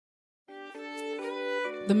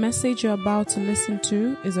The message you're about to listen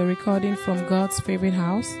to is a recording from God's favorite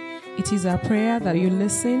house. It is our prayer that you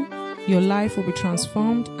listen, your life will be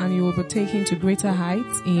transformed, and you will be taken to greater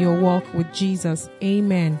heights in your walk with Jesus.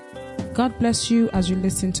 Amen. God bless you as you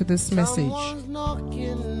listen to this message. Someone's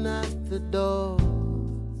knocking at the door.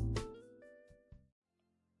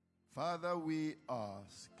 Father, we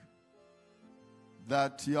ask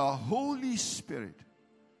that your Holy Spirit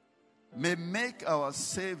may make our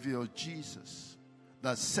Savior Jesus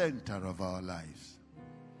the center of our lives.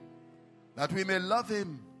 That we may love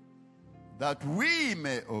him, that we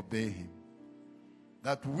may obey him,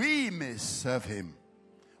 that we may serve him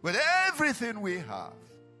with everything we have.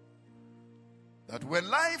 That when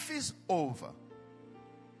life is over,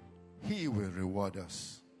 he will reward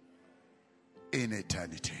us in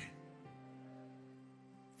eternity.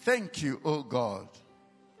 Thank you, O God,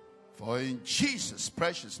 for in Jesus'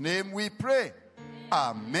 precious name we pray.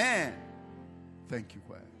 Amen. Thank you,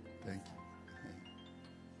 choir. Thank you.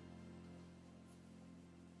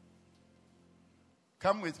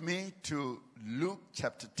 Come with me to Luke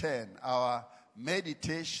chapter 10. Our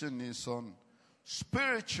meditation is on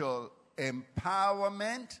spiritual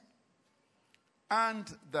empowerment and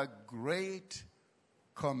the Great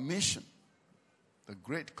Commission. The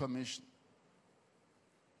Great Commission.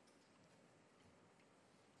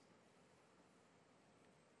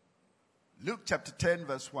 Luke chapter 10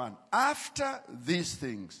 verse 1. After these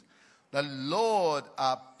things, the Lord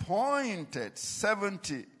appointed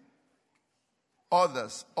 70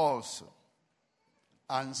 others also,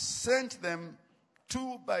 and sent them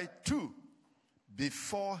 2 by 2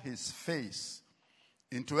 before his face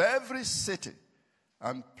into every city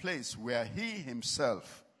and place where he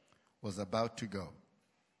himself was about to go.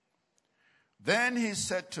 Then he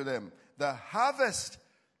said to them, the harvest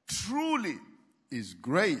truly is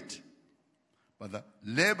great, but the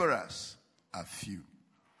laborers are few.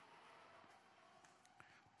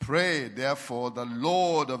 Pray, therefore, the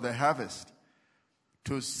Lord of the harvest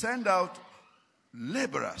to send out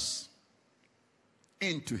laborers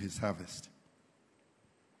into his harvest.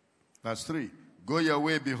 Verse 3, go your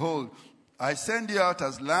way, behold, I send you out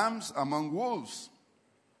as lambs among wolves.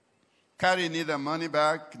 Carry neither money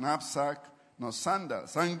bag, knapsack, nor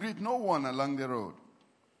sandals, and greet no one along the road.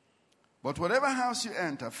 But whatever house you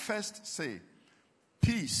enter, first say,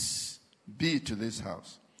 peace be to this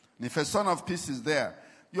house. And if a son of peace is there,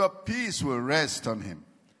 your peace will rest on him.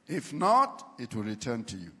 If not, it will return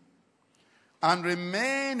to you. And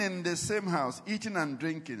remain in the same house, eating and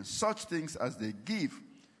drinking such things as they give,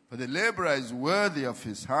 for the laborer is worthy of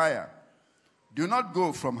his hire. Do not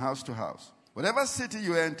go from house to house. Whatever city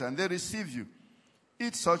you enter and they receive you,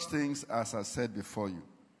 eat such things as are said before you.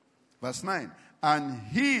 Verse 9, and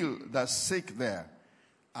heal the sick there,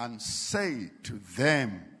 and say to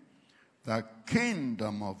them, the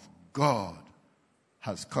kingdom of God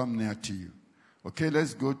has come near to you. Okay,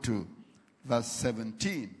 let's go to verse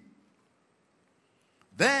 17.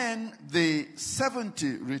 Then the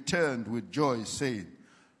 70 returned with joy, saying,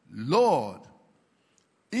 Lord,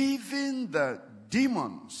 even the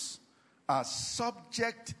demons are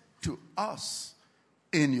subject to us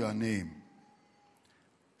in your name.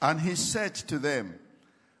 And he said to them,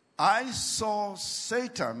 I saw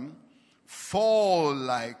Satan fall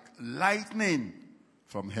like lightning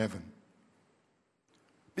from heaven.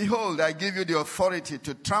 Behold, I give you the authority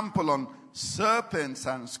to trample on serpents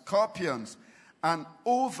and scorpions and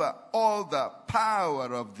over all the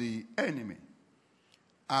power of the enemy.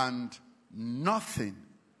 And nothing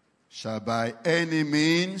shall by any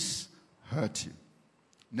means hurt you.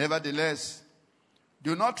 Nevertheless,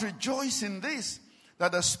 do not rejoice in this,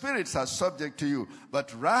 that the spirits are subject to you,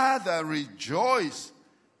 but rather rejoice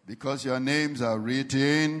because your names are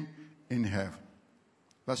written in heaven.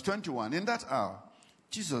 Verse 21, in that hour,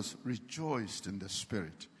 Jesus rejoiced in the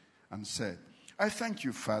Spirit and said, I thank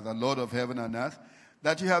you, Father, Lord of heaven and earth,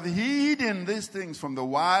 that you have hidden these things from the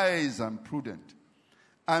wise and prudent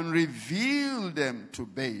and revealed them to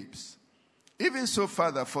babes. Even so,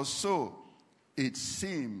 Father, for so it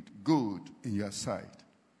seemed good in your sight.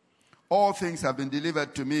 All things have been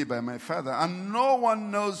delivered to me by my Father, and no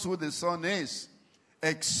one knows who the Son is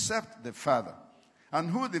except the Father, and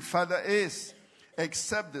who the Father is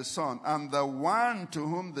except the Son, and the one to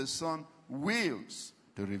whom the Son wills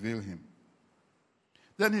to reveal him.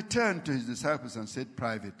 Then he turned to his disciples and said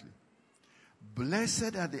privately,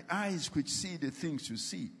 Blessed are the eyes which see the things you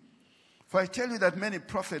see. For I tell you that many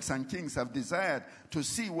prophets and kings have desired to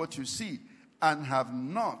see what you see and have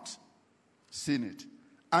not seen it,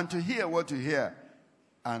 and to hear what you hear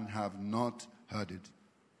and have not heard it.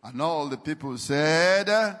 And all the people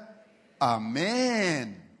said,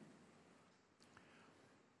 Amen.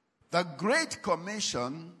 The Great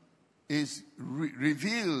Commission is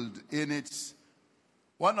revealed in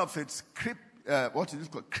one of its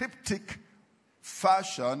cryptic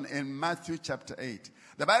fashion in Matthew chapter 8.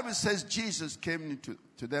 The Bible says Jesus came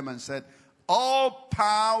to them and said, all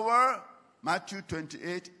power, Matthew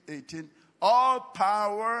 28:18, all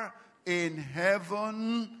power in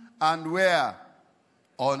heaven and where?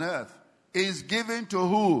 On earth. Is given to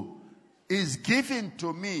who? Is given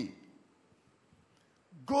to me.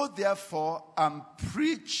 Go therefore and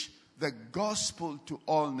preach the gospel to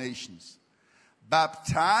all nations,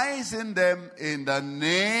 baptizing them in the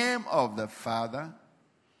name of the Father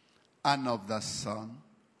and of the Son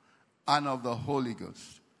and of the Holy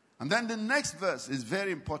Ghost. And then the next verse is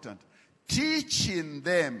very important. Teaching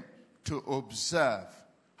them to observe.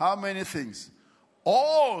 How many things?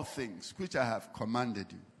 All things which I have commanded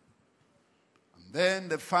you. And then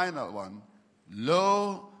the final one.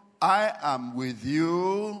 Lo, I am with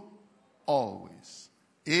you always.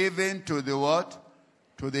 Even to the what?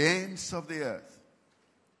 To the ends of the earth.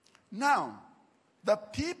 Now, the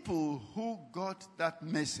people who got that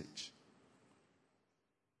message,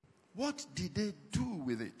 what did they do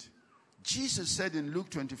with it? Jesus said in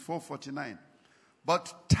Luke 24:49,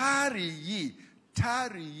 but tarry ye.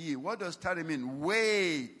 What does tarry mean?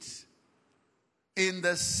 Wait in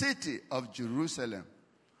the city of Jerusalem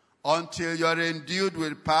until you are endued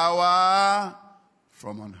with power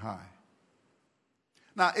from on high.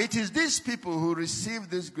 Now, it is these people who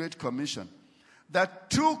received this great commission that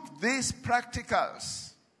took these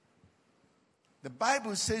practicals. The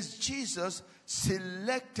Bible says Jesus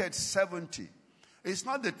selected 70. It's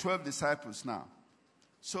not the 12 disciples now.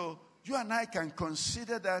 So you and I can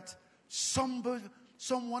consider that someone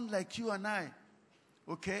like you and I,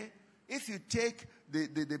 okay? If you take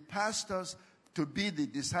the pastors to be the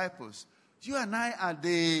disciples, you and I are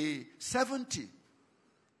the 70.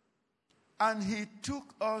 And he took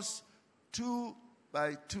us 2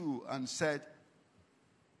 by 2 and said,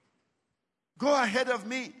 go ahead of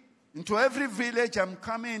me into every village I'm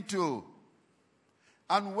coming to.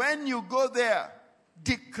 And when you go there,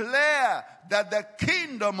 declare that the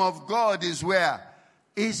kingdom of God is where?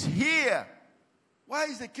 Is here. Why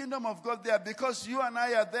is the kingdom of God there? Because you and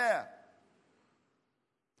I are there.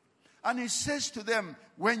 And he says to them,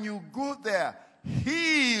 when you go there,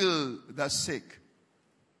 heal the sick,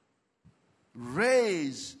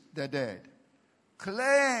 raise the dead,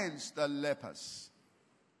 cleanse the lepers.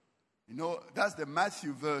 You know, that's the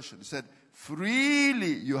Matthew version. It said,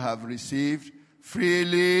 freely you have received,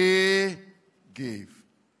 freely give.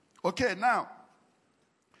 Okay, now,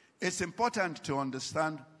 it's important to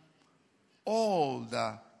understand all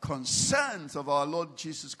the concerns of our Lord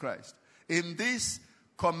Jesus Christ in this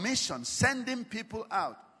commission, sending people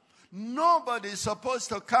out. Nobody is supposed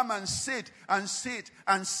to come and sit and sit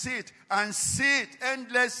and sit and sit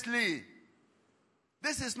endlessly.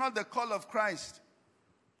 This is not the call of Christ.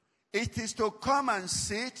 It is to come and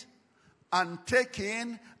sit and take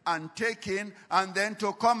in and then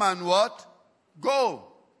to come and what? Go.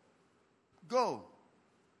 Go.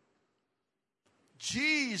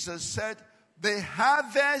 Jesus said, the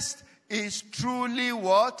harvest is truly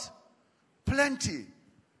what? Plenty.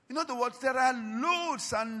 In other words, there are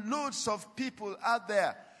loads and loads of people out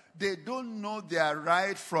there. They don't know their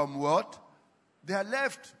right from what? Their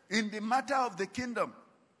left in the matter of the kingdom.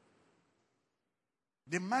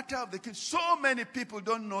 The matter of the kingdom. So many people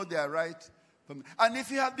don't know their right from. And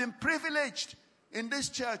if you have been privileged in this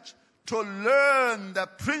church to learn the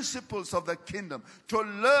principles of the kingdom, to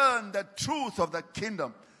learn the truth of the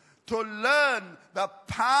kingdom, to learn the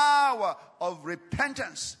power of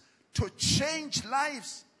repentance, to change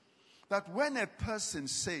lives, that when a person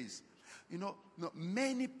says,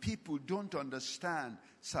 many people don't understand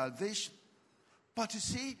salvation. But you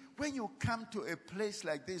see, when you come to a place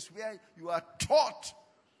like this where you are taught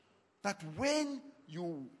that when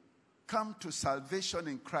you come to salvation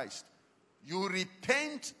in Christ, you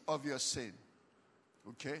repent of your sin.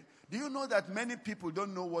 Okay? Do you know that many people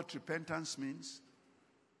don't know what repentance means?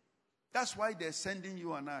 That's why they're sending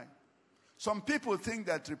you and I. Some people think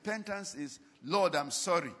that repentance is, Lord, I'm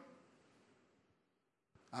sorry.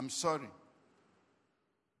 I'm sorry.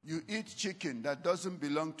 You eat chicken that doesn't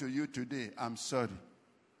belong to you today. I'm sorry.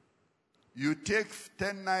 You take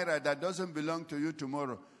 10 naira that doesn't belong to you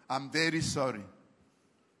tomorrow. I'm very sorry.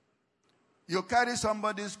 You carry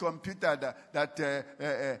somebody's computer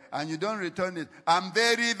and you don't return it. I'm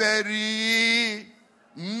very, very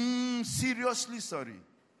seriously sorry.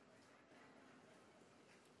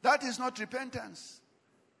 That is not repentance.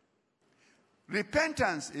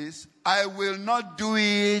 Repentance is, I will not do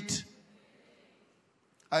it.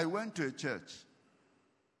 I went to a church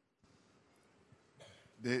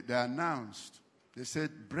they announced, they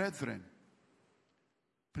said, brethren,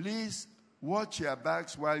 please watch your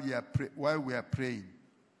backs while we are praying.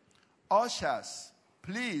 Ushers,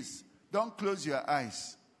 please don't close your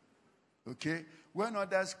eyes. Okay? When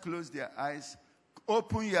others close their eyes,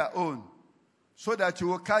 open your own so that you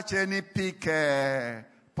will catch any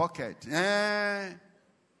pocket.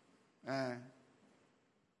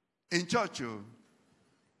 In church,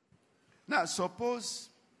 now suppose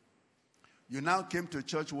you now came to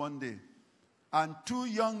church one day and two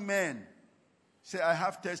young men say, I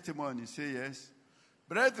have testimony. Say, yes.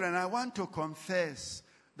 Brethren, I want to confess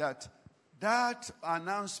that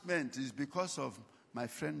announcement is because of my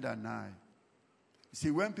friend and I. See,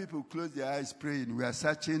 when people close their eyes praying, we are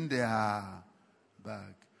searching their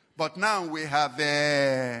bag. But now we have, we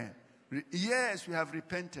have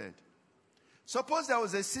repented. Suppose there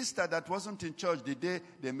was a sister that wasn't in church the day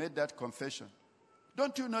they made that confession.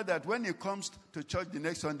 Don't you know that when he comes to church the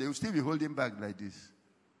next Sunday, he'll still be holding back like this?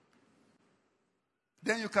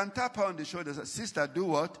 Then you can tap her on the shoulder and say, sister, do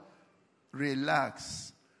what?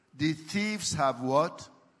 Relax. The thieves have what?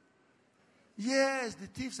 Yes, the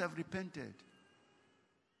thieves have repented.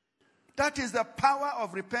 That is the power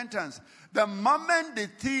of repentance. The moment the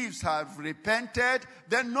thieves have repented,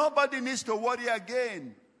 then nobody needs to worry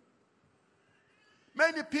again.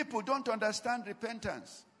 Many people don't understand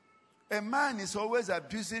repentance. A man is always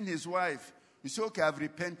abusing his wife. You say, okay, I've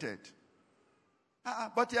repented.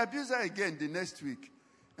 But he abused her again the next week.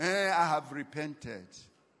 I have repented.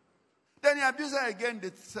 Then he abused her again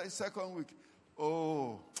the second week.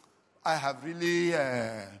 Oh, I have really...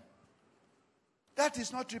 That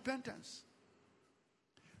is not repentance.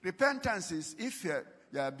 Repentance is if you're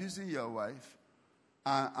abusing your wife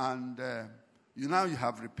and you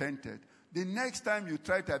have repented. The next time you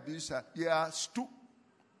try to abuse her, you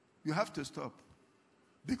have to stop.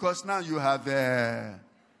 Because now you have...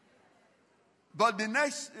 but the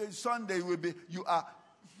next Sunday will be, you are...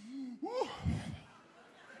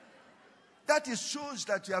 That shows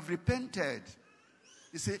that you have repented.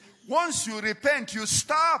 You see, once you repent, you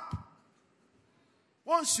stop.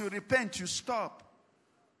 Once you repent, you stop.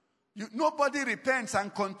 Nobody repents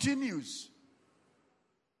and continues.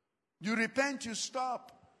 You repent, you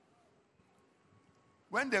stop.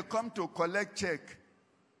 When they come to collect check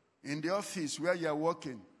in the office where you are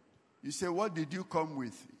working, you say, what did you come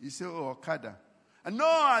with? You say, oh, Okada. No,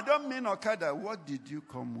 I don't mean Okada. What did you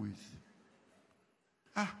come with?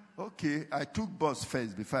 Okay, I took bus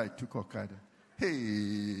first before I took Okada.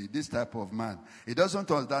 Hey, this type of man. He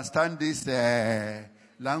doesn't understand this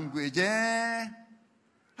language.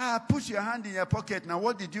 Put your hand in your pocket. Now,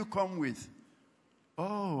 what did you come with?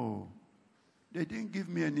 Oh, they didn't give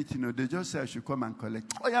me anything. No, they just said I should come and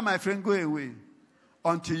collect. Oh, yeah, my friend, go away.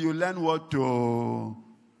 Until you learn what to...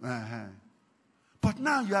 But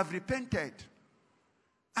now you have repented.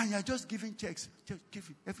 And you're just giving checks. Just give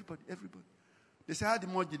it. Everybody. They say, how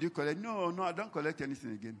much did you collect? No, I don't collect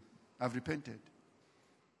anything again. I've repented.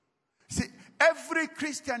 See, every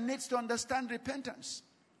Christian needs to understand repentance.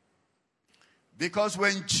 Because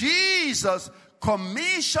when Jesus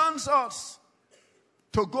commissions us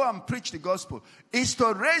to go and preach the gospel, it's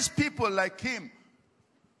to raise people like him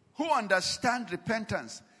who understand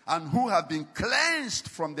repentance and who have been cleansed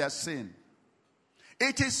from their sin.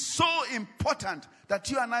 It is so important that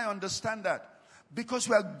you and I understand that. Because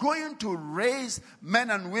we are going to raise men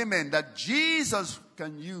and women that Jesus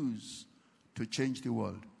can use to change the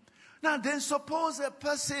world. Now then, suppose a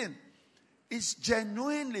person is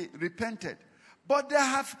genuinely repented, but they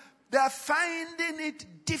are finding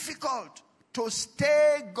it difficult to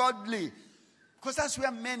stay godly. Because that's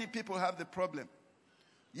where many people have the problem.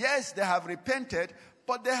 Yes, they have repented,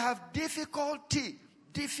 but they have difficulty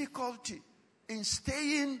in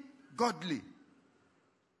staying godly.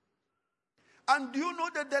 And do you know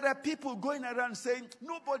that there are people going around saying,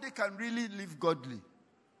 nobody can really live godly?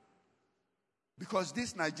 Because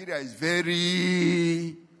this Nigeria is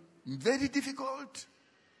very, very difficult.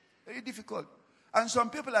 Very difficult. And some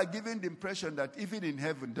people are giving the impression that even in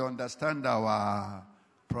heaven, they understand our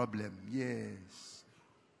problem. Yes.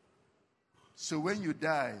 So when you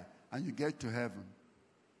die and you get to heaven,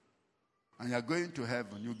 and you're going to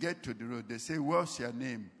heaven, you get to the road, they say, what's your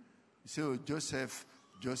name? You say, oh, Joseph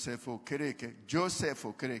Okereke. Joseph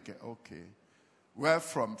Okereke. Okay. Where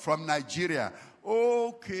from? From Nigeria.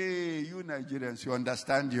 Okay, you Nigerians, you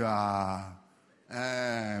understand we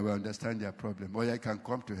understand your problem. Or you can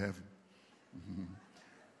come to heaven.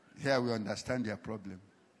 Here we understand your problem.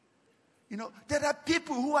 You know, there are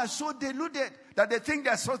people who are so deluded that they think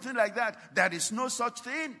there's something like that. There is no such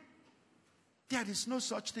thing. There is no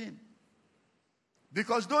such thing.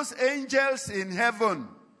 Because those angels in heaven,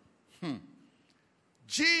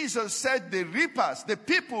 Jesus said the reapers, the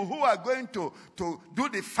people who are going to do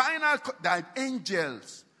the final, the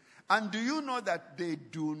angels. And do you know that they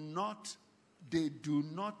do not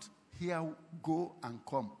hear go and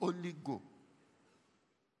come, only go.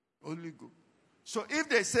 Only go. So if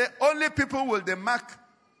they say only people with the mark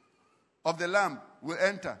of the Lamb will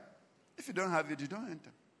enter, if you don't have it, you don't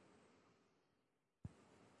enter.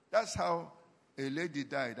 That's how a lady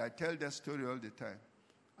died. I tell that story all the time.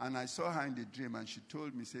 And I saw her in the dream and she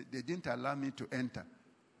told me, say, they didn't allow me to enter.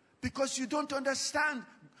 Because you don't understand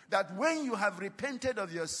that when you have repented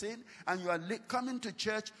of your sin and you are coming to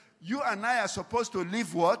church, you and I are supposed to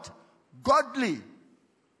live what? Godly.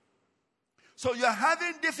 So you're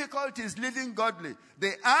having difficulties living godly.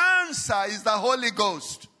 The answer is the Holy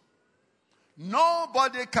Ghost.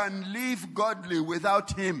 Nobody can live godly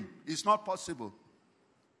without Him. It's not possible.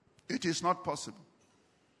 It is not possible.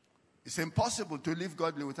 It's impossible to live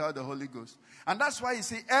godly without the Holy Ghost. And that's why you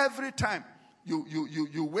see every time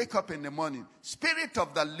you wake up in the morning, Spirit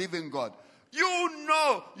of the living God, you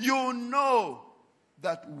know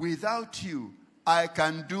that without you, I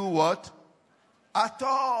can do what? At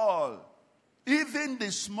all. Even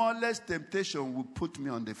the smallest temptation will put me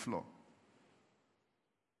on the floor.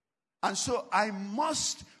 And so I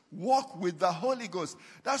must walk with the Holy Ghost.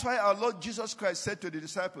 That's why our Lord Jesus Christ said to the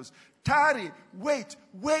disciples, tarry, wait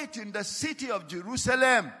in the city of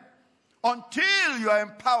Jerusalem until you are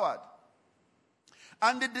empowered.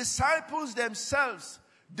 And the disciples themselves,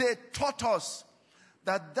 they taught us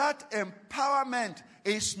that empowerment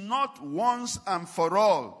is not once and for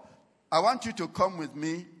all. I want you to come with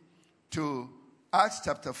me to Acts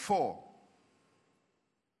chapter 4.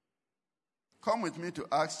 Come with me to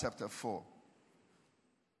Acts chapter 4.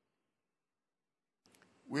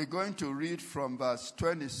 We're going to read from verse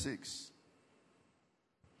 26.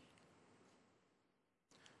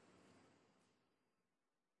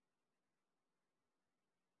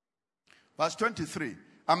 Verse 23.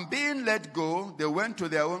 And being let go, they went to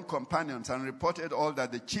their own companions and reported all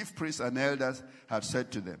that the chief priests and elders had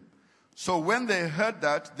said to them. So when they heard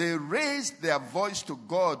that, they raised their voice to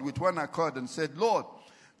God with one accord and said, Lord,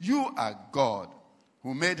 you are God,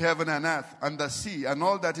 who made heaven and earth and the sea and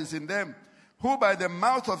all that is in them, who by the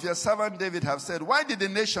mouth of your servant David have said, why did the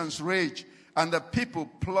nations rage and the people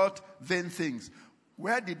plot vain things?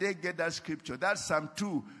 Where did they get that scripture? That's Psalm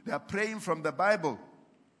 2. They are praying from the Bible.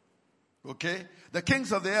 Okay? The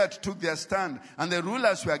kings of the earth took their stand, and the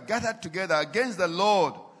rulers were gathered together against the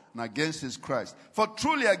Lord and against his Christ. For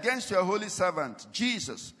truly against your holy servant,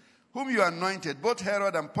 Jesus, whom you anointed, both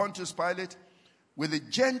Herod and Pontius Pilate, with the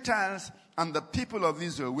Gentiles and the people of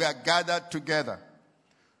Israel, we are gathered together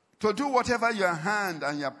to do whatever your hand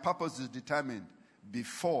and your purpose is determined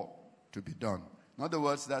before to be done. In other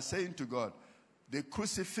words, they're saying to God, the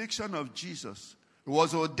crucifixion of Jesus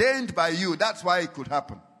was ordained by you. That's why it could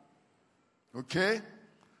happen. Okay?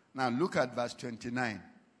 Now look at verse 29.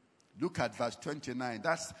 Look at verse 29.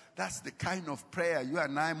 That's the kind of prayer you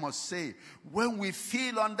and I must say when we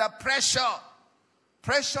feel under pressure.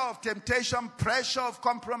 Pressure of temptation, pressure of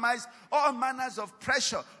compromise, all manners of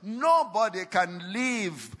pressure. Nobody can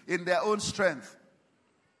live in their own strength.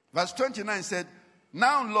 Verse 29 said,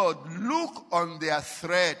 now, Lord, look on their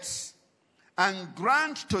threats and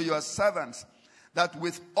grant to your servants that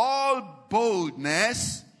with all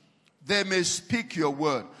boldness they may speak your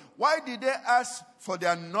word. Why did they ask for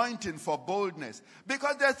the anointing for boldness?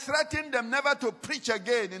 Because they threatened them never to preach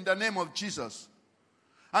again in the name of Jesus.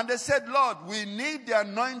 And they said, Lord, we need the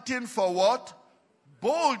anointing for what?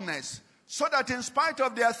 Boldness. So that in spite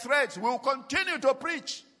of their threats, we will continue to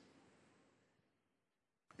preach.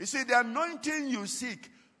 You see, the anointing you seek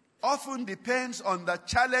often depends on the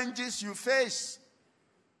challenges you face.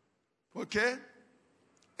 Okay?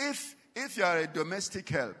 If you are a domestic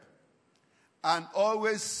help and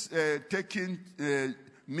always taking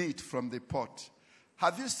meat from the pot,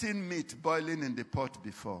 have you seen meat boiling in the pot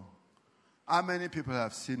before? How many people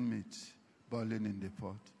have seen meat boiling in the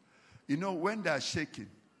pot? You know, when they are shaking,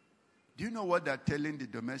 do you know what they're telling the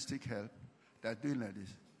domestic help? They're doing like this.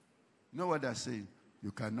 You know what they're saying?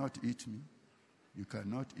 You cannot eat me. You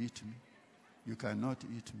cannot eat me. You cannot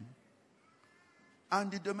eat me.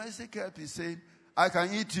 And the domestic help is saying, I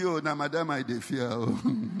can eat you, now madam, I fear.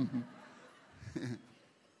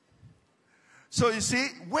 So you see,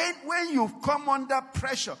 when you come under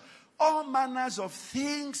pressure, all manners of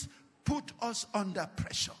things put us under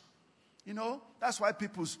pressure. You know, that's why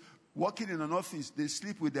people's working in an office, they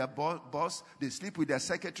sleep with their boss, they sleep with their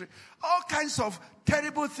secretary. All kinds of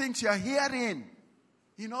terrible things you're hearing.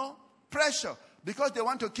 You know, pressure. because they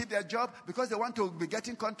want to keep their job, because they want to be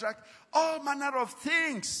getting contract, all manner of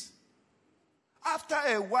things. After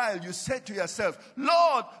a while, you say to yourself,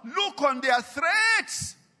 Lord, look on their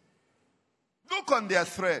threats. Look on their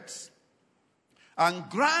threats. And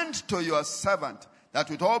grant to your servant that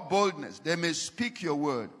with all boldness they may speak your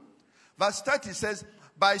word. Verse 30 says,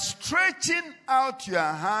 by stretching out your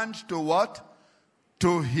hand to what?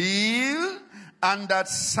 To heal, and that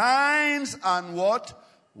signs and what?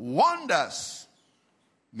 Wonders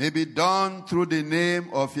may be done through the name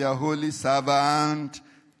of your holy servant,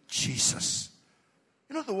 Jesus.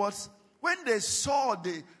 In other words, when they saw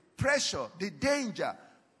the pressure, the danger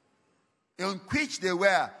in which they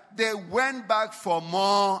were, they went back for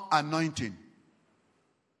more anointing.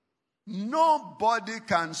 Nobody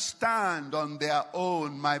can stand on their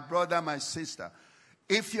own, my brother, my sister.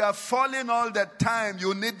 If you are falling all the time,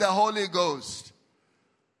 you need the Holy Ghost.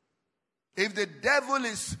 If the devil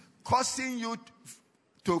is causing you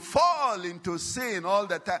to fall into sin all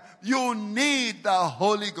the time, you need the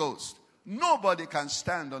Holy Ghost. Nobody can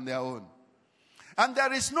stand on their own. And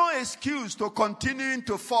there is no excuse to continuing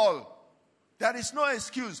to fall. There is no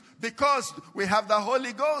excuse because we have the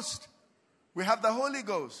Holy Ghost. We have the Holy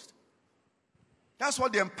Ghost. That's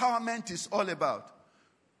what the empowerment is all about.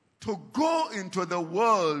 To go into the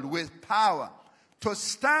world with power. To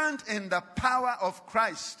stand in the power of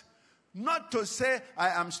Christ. Not to say, I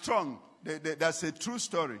am strong. That's a true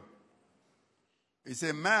story. It's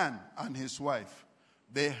a man and his wife.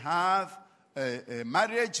 They have a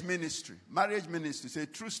marriage ministry. Marriage ministry. It's a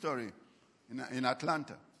true story in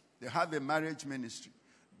Atlanta. They have a marriage ministry.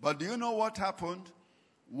 But do you know what happened?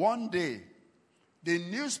 One day, the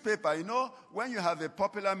newspaper, when you have a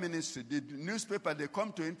popular ministry, the newspaper, they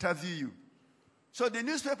come to interview you. So the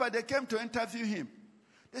newspaper, they came to interview him.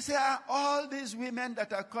 They say, all these women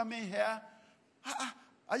that are coming here,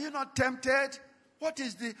 are you not tempted? What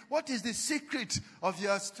is the secret of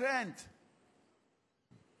your strength?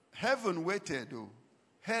 Heaven waited,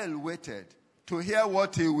 hell waited to hear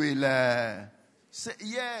what he will say.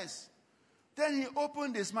 Yes. Then he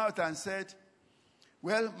opened his mouth and said,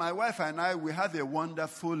 well, my wife and I, we have a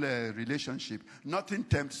wonderful relationship. Nothing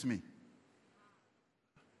tempts me.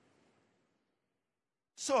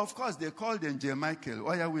 So, of course, they called Angel Michael.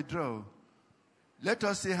 Oh, yeah, withdraw. Let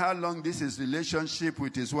us see how long this his relationship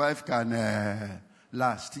with his wife can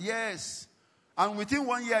last. Yes. And within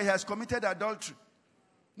 1 year, he has committed adultery.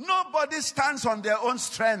 Nobody stands on their own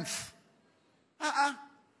strength.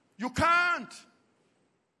 You can't.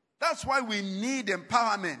 That's why we need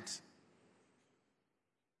empowerment.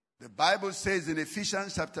 The Bible says in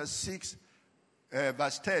Ephesians chapter 6,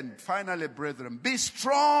 verse 10, finally, brethren, be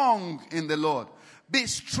strong in the Lord. Be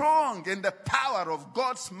strong in the power of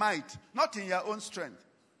God's might, not in your own strength.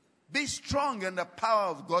 Be strong in the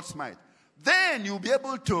power of God's might. Then you'll be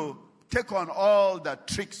able to take on all the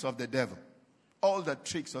tricks of the devil. All the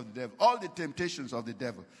tricks of the devil. All the temptations of the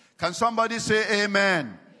devil. Can somebody say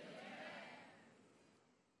amen?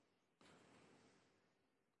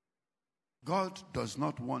 God does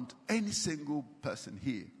not want any single person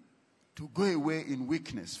here to go away in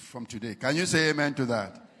weakness from today. Can you say amen to that?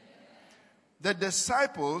 Amen. The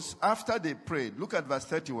disciples, after they prayed, look at verse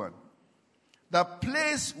 31. The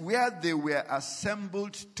place where they were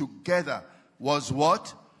assembled together was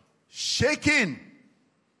what? Shaking.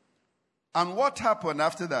 And what happened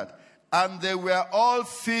after that? And they were all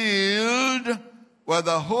filled with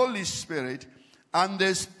the Holy Spirit, and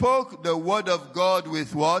they spoke the word of God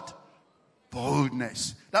with what?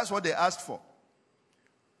 Boldness. That's what they asked for.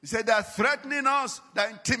 He said, they're threatening us, they're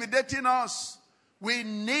intimidating us. We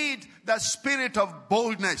need the spirit of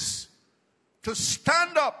boldness to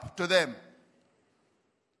stand up to them.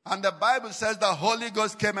 And the Bible says the Holy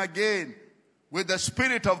Ghost came again with the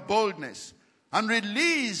spirit of boldness and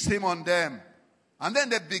released him on them. And then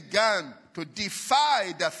they began to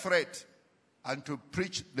defy the threat and to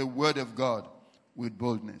preach the word of God with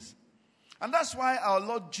boldness. And that's why our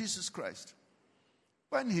Lord Jesus Christ,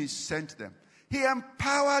 when he sent them, he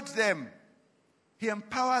empowered them. He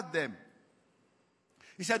empowered them.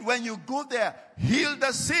 He said, when you go there, heal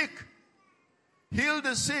the sick. Heal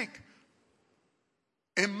the sick.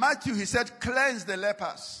 In Matthew, he said, cleanse the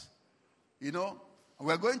lepers.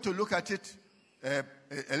 We're going to look at it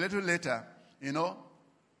a little later,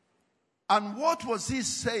 And what was he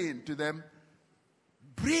saying to them?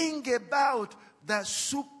 Bring about the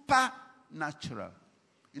supernatural.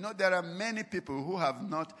 There are many people who have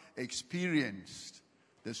not experienced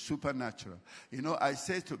the supernatural. I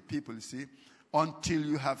say to people, until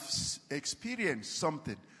you have experienced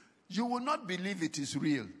something, you will not believe it is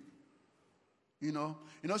real.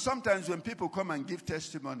 Sometimes when people come and give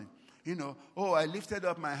testimony, I lifted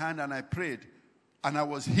up my hand and I prayed and I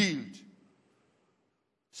was healed.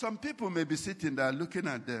 Some people may be sitting there looking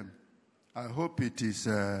at them. I hope it is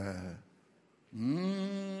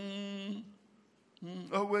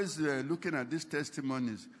always looking at these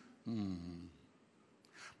testimonies.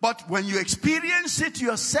 But when you experience it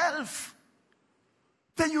yourself,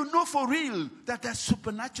 then you know for real that there's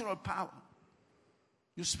supernatural power.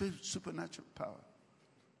 You speak supernatural power.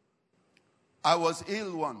 I was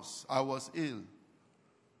ill once. I was ill.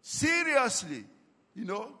 Seriously.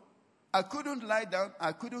 I couldn't lie down.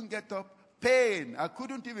 I couldn't get up. Pain. I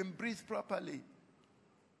couldn't even breathe properly.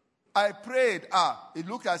 I prayed. It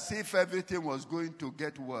looked as if everything was going to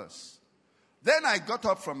get worse. Then I got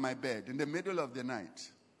up from my bed in the middle of the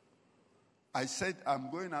night. I said,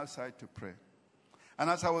 I'm going outside to pray. And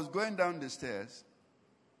as I was going down the stairs,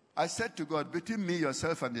 I said to God, between me,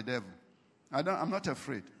 yourself, and the devil, I'm not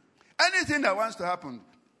afraid. Anything that wants to happen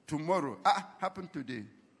tomorrow, happen today.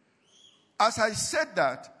 As I said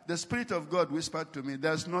that, the Spirit of God whispered to me,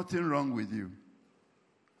 there's nothing wrong with you.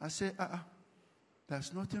 I said,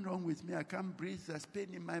 there's nothing wrong with me. I can't breathe. There's pain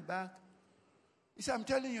in my back. He said, I'm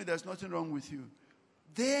telling you, there's nothing wrong with you.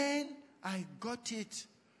 Then I got it.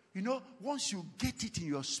 Once you get it in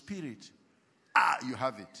your spirit, you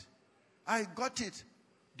have it. I got it.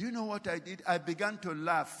 Do you know what I did? I began to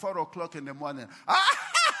laugh 4 o'clock in the morning.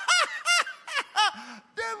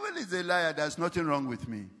 Devil is a liar. There's nothing wrong with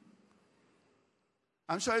me.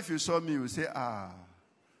 I'm sure if you saw me, you would say,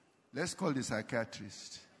 let's call the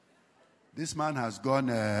psychiatrist. This man has gone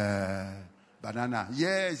banana.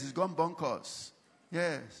 Yes, he's gone bonkers.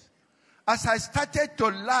 Yes. As I started to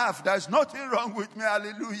laugh, there's nothing wrong with me.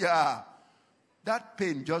 Hallelujah. That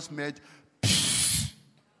pain just made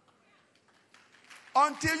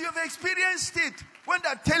until you've experienced it. When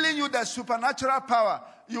they're telling you there's supernatural power,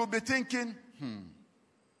 you'll be thinking,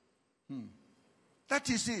 that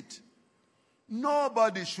is it.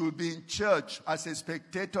 Nobody should be in church as a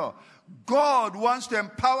spectator. God wants to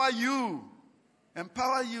empower you.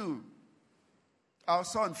 Empower you. Our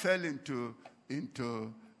son fell into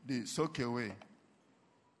the soakaway.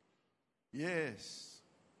 Yes.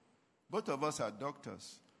 Both of us are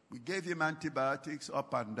doctors. We gave him antibiotics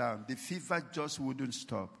up and down. The fever just wouldn't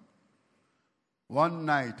stop. One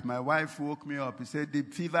night, my wife woke me up. He said, the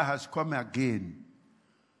fever has come again.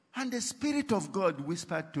 And the Spirit of God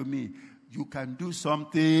whispered to me, you can do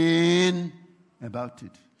something about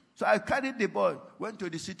it. So I carried the boy, went to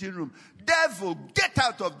the sitting room. Devil, get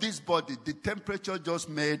out of this body. The temperature just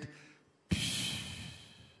made,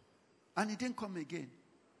 and it didn't come again.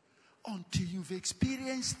 Until you've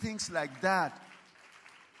experienced things like that.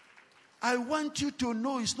 I want you to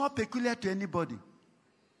know it's not peculiar to anybody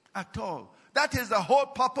at all. That is the whole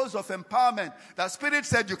purpose of empowerment. The Spirit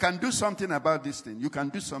said you can do something about this thing. You can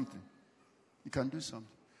do something. You can do something.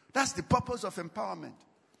 That's the purpose of empowerment.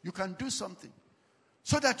 You can do something.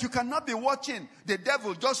 So that you cannot be watching the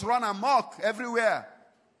devil just run amok everywhere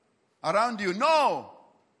around you. No.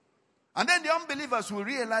 And then the unbelievers will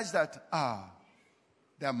realize that,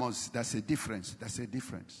 that's a difference. That's a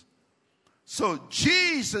difference. So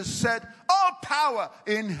Jesus said, all power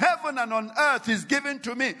in heaven and on earth is given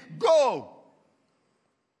to me. Go.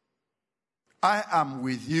 I am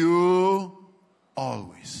with you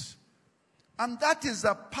always. And that is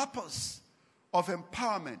the purpose of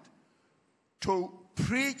empowerment. To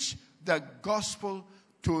preach the gospel,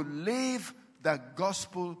 to live the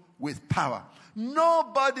gospel with power.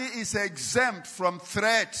 Nobody is exempt from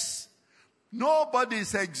threats. Nobody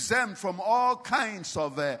is exempt from all kinds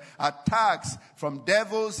of attacks from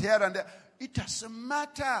devils here and there. It doesn't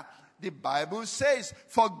matter. The Bible says,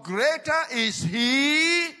 for greater is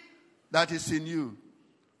he that is in you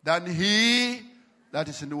than he that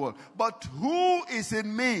is in the world. But who is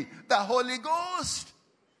in me? The Holy Ghost.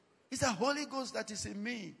 It's the Holy Ghost that is in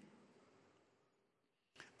me.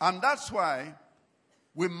 And that's why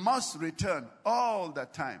we must return all the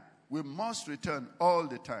time. We must return all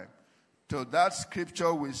the time to that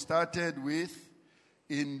scripture we started with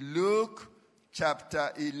in Luke chapter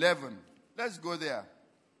 11. Let's go there.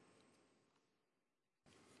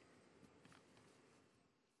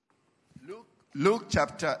 Luke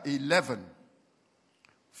chapter 11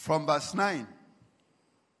 from verse 9.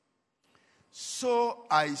 So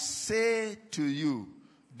I say to you,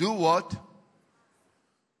 do what?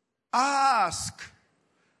 Ask,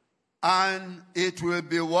 and it will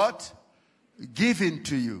be what? Given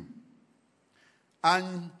to you.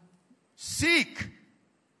 And seek,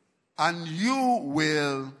 and you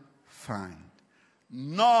will find.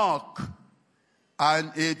 Knock,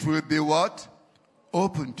 and it will be what?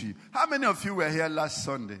 Open to you. How many of you were here last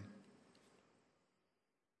Sunday?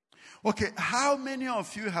 Okay, how many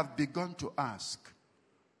of you have begun to ask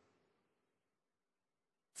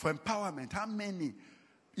for empowerment? How many?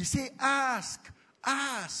 You say, ask.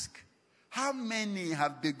 How many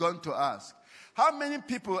have begun to ask? How many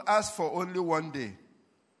people ask for only one day?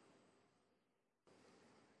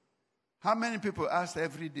 How many people ask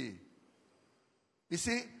every day? You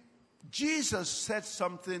see, Jesus said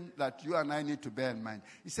something that you and I need to bear in mind.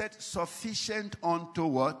 He said, sufficient unto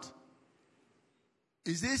what?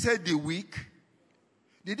 Did he say the week?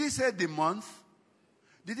 Did he say the month?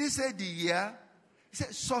 Did he say the year? He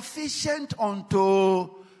said, sufficient unto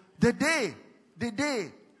the day. The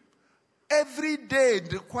day. Every day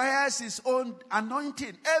requires his own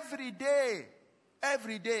anointing. Every day.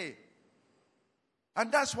 Every day.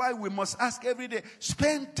 And that's why we must ask every day.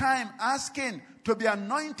 Spend time asking to be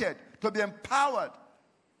anointed, to be empowered.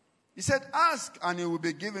 He said, ask and it will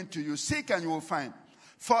be given to you. Seek and you will find.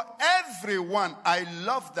 For everyone, I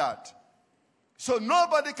love that. So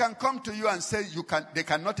nobody can come to you and say they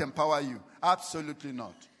cannot empower you. Absolutely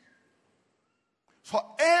not. For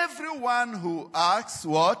everyone who asks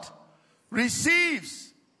what?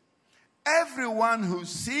 Receives. Everyone who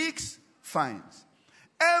seeks, finds.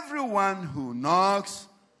 Everyone who knocks,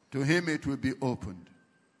 to him it will be opened.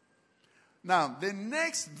 Now, the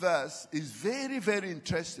next verse is very, very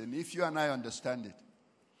interesting if you and I understand it.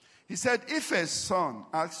 He said, if a son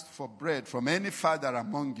asks for bread from any father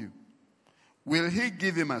among you, will he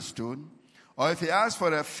give him a stone? Or if he asks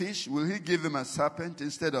for a fish, will he give him a serpent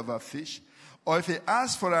instead of a fish? Or if he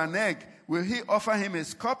asks for an egg, will he offer him a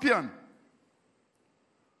scorpion?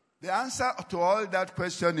 The answer to all that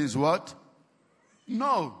question is what?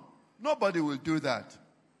 No. Nobody will do that.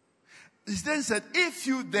 He then said, if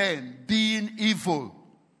you then, being evil,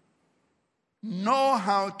 know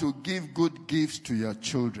how to give good gifts to your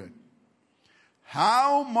children,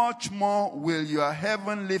 how much more will your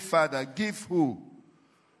heavenly Father give who?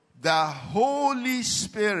 The Holy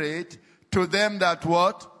Spirit to them that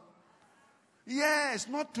what? Yes,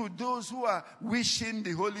 not to those who are wishing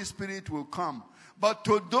the Holy Spirit will come, but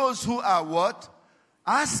to those who are what?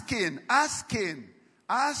 Asking.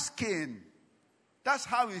 That's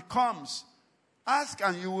how it comes. Ask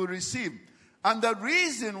and you will receive. And the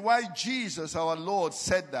reason why Jesus, our Lord,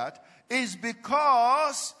 said that is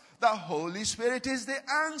because the Holy Spirit is the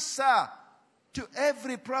answer to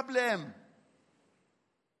every problem.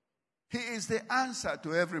 He is the answer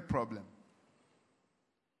to every problem.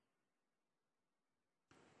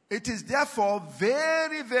 It is therefore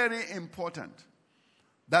very, very important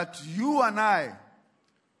that you and I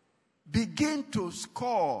begin to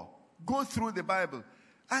go through the Bible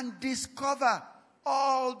and discover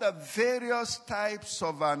all the various types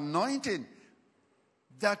of anointing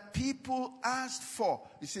that people asked for.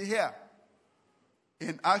 You see here,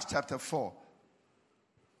 in Acts chapter 4,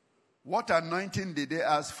 what anointing did they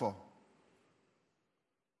ask for?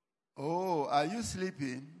 Oh, are you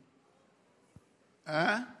sleeping?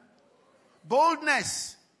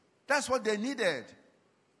 Boldness. That's what they needed.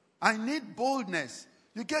 I need boldness.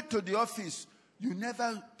 You get to the office, you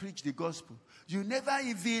never preach the gospel. You never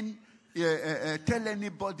even tell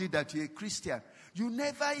anybody that you're a Christian. You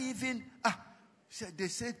never even... they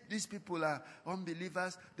said these people are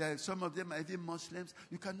unbelievers. Some of them are even Muslims.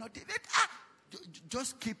 You cannot even...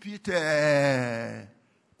 just keep it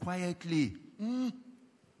quietly.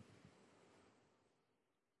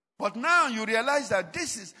 But now you realize that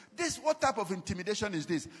what type of intimidation is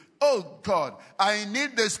this? Oh God, I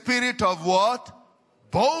need the spirit of what?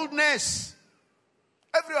 Boldness.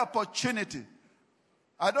 Every opportunity.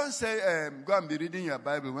 I don't say, go and be reading your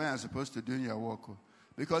Bible when you're supposed to do your work.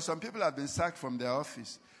 Because some people have been sacked from their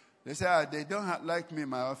office. They say, they don't like me in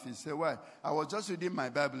my office. Say, why? I was just reading my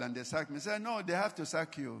Bible and they sacked me. Say, no, they have to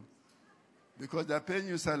sack you. Because they're paying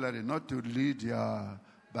you salary, not to read your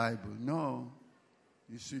Bible. No.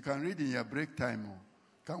 You can read in your break time. You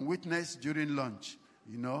can witness during lunch.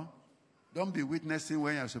 Don't be witnessing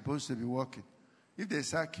when you're supposed to be working. If they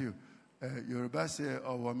sack you, Yoruba say,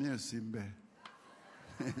 "Owami osimbe."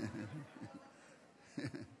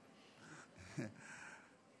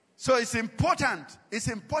 So it's important. It's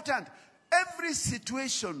important. Every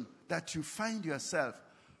situation that you find yourself,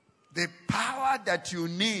 the power that you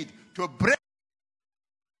need to break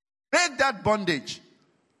that bondage,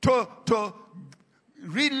 to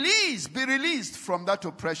be released from that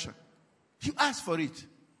oppression. You ask for it.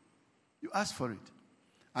 You ask for it.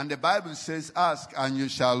 And the Bible says, ask and you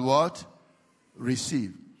shall what?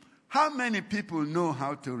 Receive. How many people know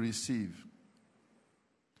how to receive?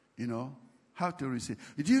 How to receive.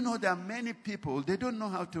 Do you know there are many people, they don't know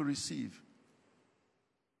how to receive.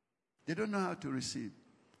 They don't know how to receive.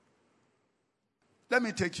 Let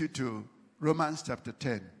me take you to Romans chapter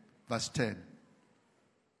 10, verse 10.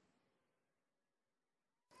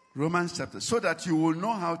 Romans chapter, so that you will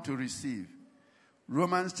know how to receive.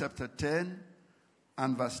 Romans chapter 10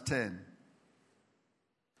 and verse 10.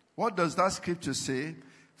 What does that scripture say?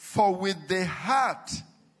 For with the heart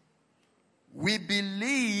we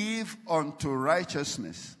believe unto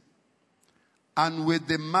righteousness, and with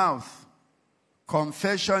the mouth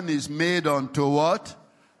confession is made unto what?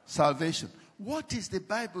 Salvation. What is the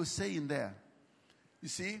Bible saying there? You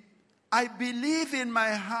see, I believe in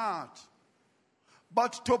my heart,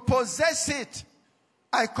 but to possess it,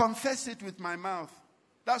 I confess it with my mouth.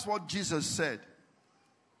 That's what Jesus said.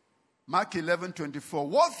 Mark 11:24.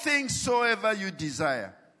 What things soever you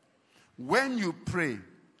desire, when you pray,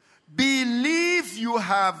 believe you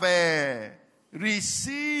have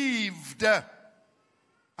received,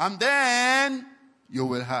 and then you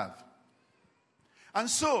will have. And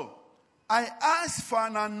so, I ask for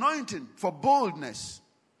an anointing for boldness.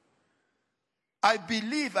 I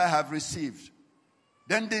believe I have received.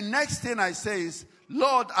 Then the next thing I say is,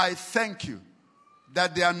 Lord, I thank you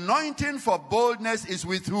that the anointing for boldness is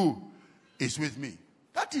with who? Is with me.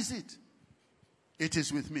 That is it. It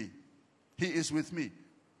is with me. He is with me.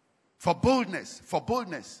 For boldness.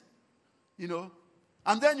 You know.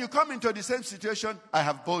 And then you come into the same situation, I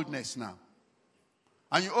have boldness now.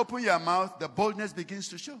 And you open your mouth, the boldness begins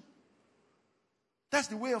to show. That's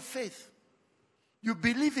the way of faith. You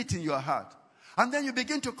believe it in your heart. And then you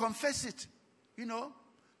begin to confess it. You know,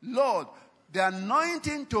 Lord, the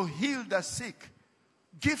anointing to heal the sick,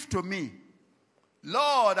 give to me.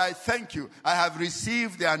 Lord, I thank you. I have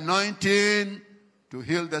received the anointing to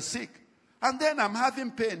heal the sick. And then I'm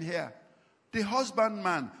having pain here. The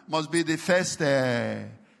husbandman must be the first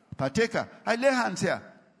partaker. I lay hands here.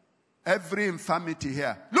 Every infirmity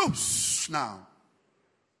here, loose now.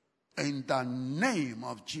 In the name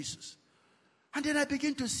of Jesus. And then I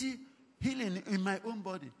begin to see healing in my own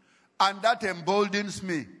body. And that emboldens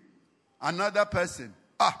me. Another person.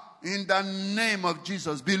 In the name of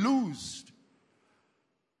Jesus, be loosed.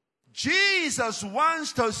 Jesus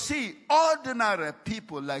wants to see ordinary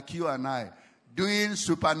people like you and I doing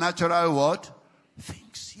supernatural what?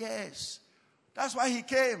 Things. Yes. That's why he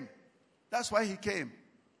came. That's why he came.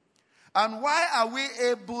 And why are we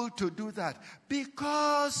able to do that?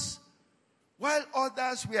 Because while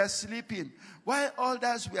others were sleeping, while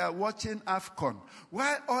others were watching AFCON,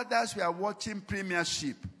 while others were watching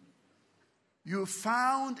Premiership, you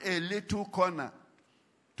found a little corner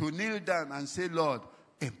to kneel down and say, Lord,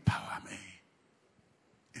 empower me.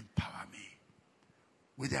 Empower me.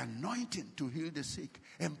 With the anointing to heal the sick.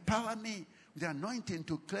 Empower me with the anointing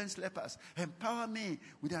to cleanse lepers. Empower me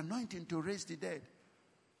with the anointing to raise the dead.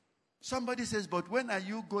 Somebody says, but when are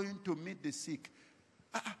you going to meet the sick?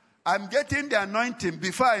 I'm getting the anointing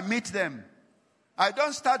before I meet them. I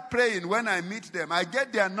don't start praying when I meet them. I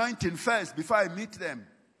get the anointing first before I meet them.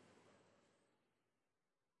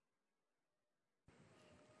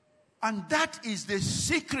 And that is the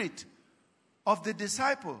secret of the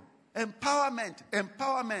disciple. Empowerment.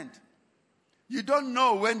 You don't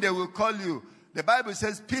know when they will call you. The Bible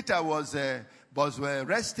says Peter was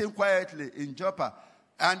resting quietly in Joppa.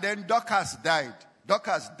 And then Dorcas died.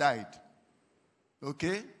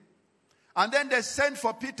 Okay? And then they sent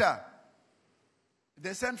for Peter.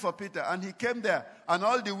 And he came there. And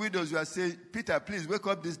all the widows were saying, Peter, please wake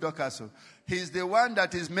up this Dorcas. He's the one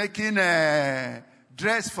that is making a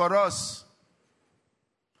dress for us.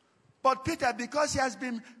 But Peter, because he has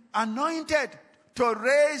been anointed to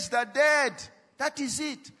raise the dead, that is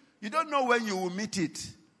it. You don't know when you will meet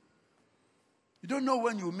it.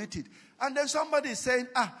 And then somebody is saying,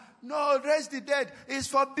 no, raise the dead is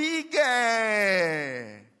for big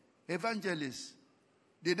evangelists.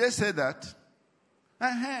 Did they say that?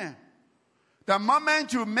 The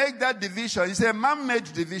moment you make that division, it's a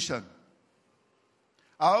man-made division.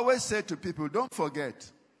 I always say to people, don't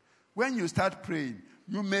forget, when you start praying,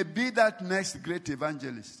 you may be that next great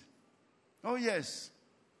evangelist. Oh, yes.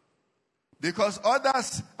 Because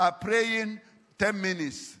others are praying 10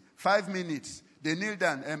 minutes, 5 minutes. They kneel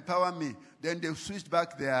down, empower me. Then they switch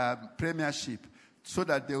back their Premiership so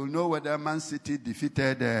that they will know whether Man City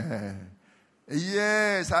defeated.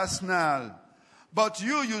 Yes, Arsenal. But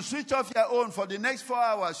you switch off your own for the next 4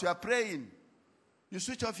 hours. You are praying. You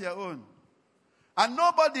switch off your own. And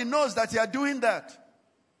nobody knows that you are doing that.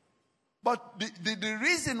 But the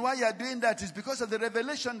reason why you are doing that is because of the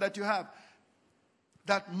revelation that you have.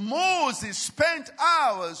 That Moses spent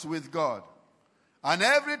hours with God. And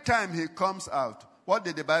every time he comes out, what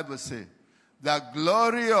did the Bible say? The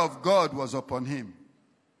glory of God was upon him.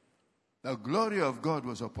 The glory of God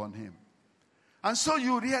was upon him. And so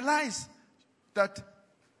you realize that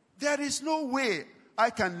there is no way I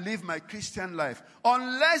can live my Christian life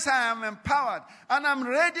unless I am empowered. And I'm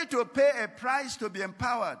ready to pay a price to be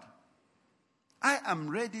empowered. I am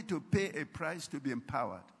ready to pay a price to be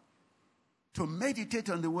empowered. To meditate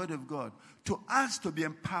on the Word of God. To ask to be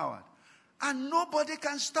empowered. And nobody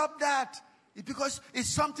can stop that. Because it's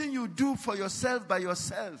something you do for yourself by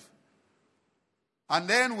yourself. And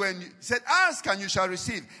then when you said, ask and you shall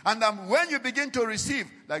receive. And then when you begin to receive,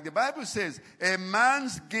 like the Bible says, a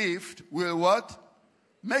man's gift will what?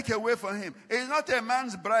 Make a way for him. It's not a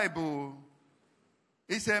man's bribe.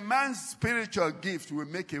 It's a man's spiritual gift will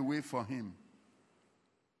make a way for him.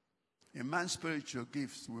 A man's spiritual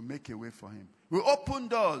gifts will make a way for him. Will open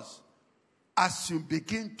doors as you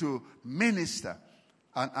begin to minister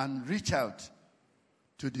and reach out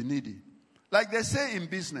to the needy. Like they say in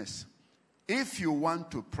business, if you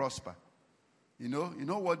want to prosper, you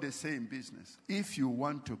know what they say in business. If you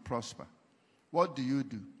want to prosper, what do?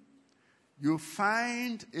 You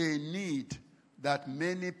find a need that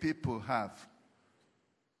many people have.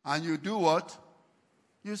 And you do what?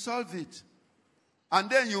 You solve it. And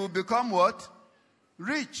then you will become what?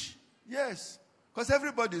 Rich. Yes. Because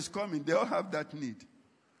everybody is coming. They all have that need.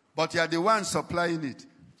 But you are the one supplying it.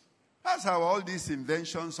 That's how all these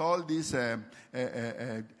inventions, all these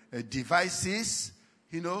devices,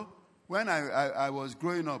 when I was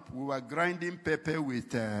growing up, we were grinding pepper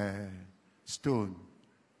with stone.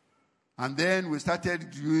 And then we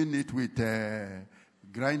started doing it with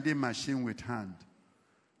grinding machine with hand.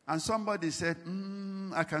 And somebody said,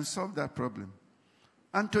 I can solve that problem.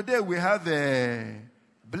 And today we have a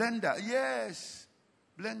blender. Yes,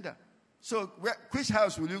 blender. So which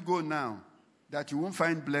house will you go now that you won't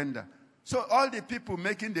find blender? So all the people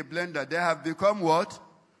making the blender, they have become what?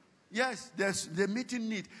 Yes, they're meeting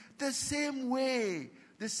need. The same way,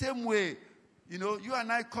 you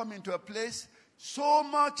and I come into a place, so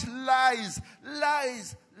much lies.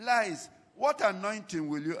 What anointing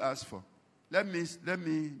will you ask for? Let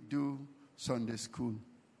me do Sunday school.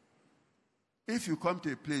 If you come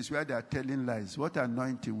to a place where they are telling lies, what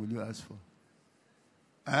anointing will you ask for?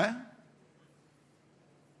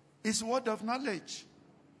 It's word of knowledge.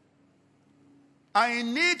 I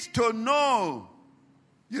need to know.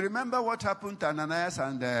 You remember what happened to Ananias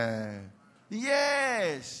and...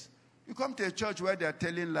 Yes. You come to a church where they are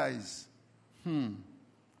telling lies.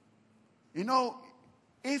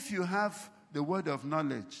 If you have the word of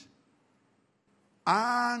knowledge,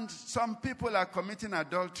 and some people are committing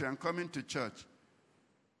adultery and coming to church.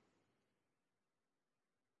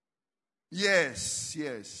 Yes.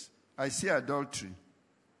 I see adultery.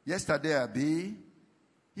 Yesterday, Abi.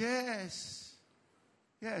 Yes,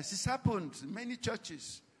 it's happened in many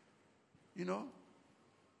churches.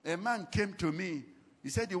 A man came to me. He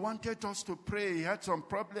said he wanted us to pray. He had some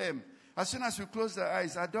problem. As soon as we closed our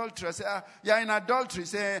eyes, adultery. I said, you're in adultery. He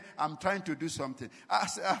said, I'm trying to do something. I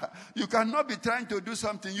said, you cannot be trying to do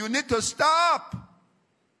something. You need to stop.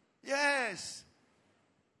 Yes.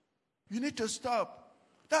 You need to stop.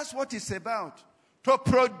 That's what it's about. To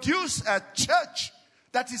produce a church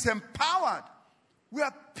that is empowered,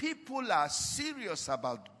 where people are serious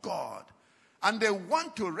about God and they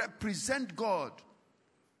want to represent God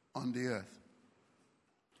on the earth.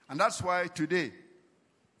 And that's why today,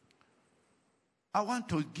 I want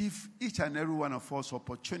to give each and every one of us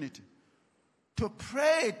opportunity to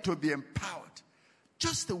pray to be empowered,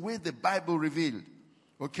 just the way the Bible revealed.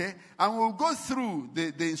 Okay? And we'll go through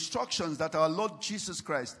the instructions that our Lord Jesus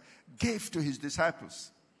Christ gave to his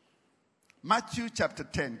disciples. Matthew chapter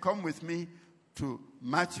 10. Come with me to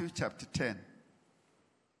Matthew chapter 10.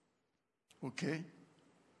 Okay?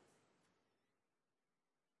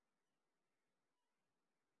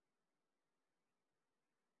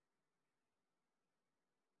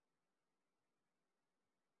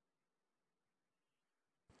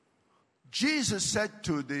 Jesus said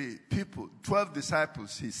to the people, 12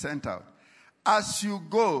 disciples he sent out, as you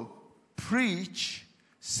go, preach,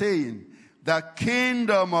 saying, the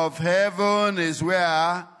kingdom of heaven is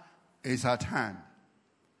where? Is at hand.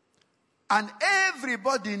 And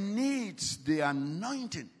everybody needs the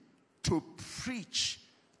anointing to preach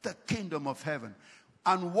the kingdom of heaven.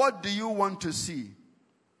 And what do you want to see?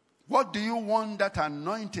 What do you want that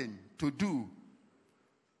anointing to do?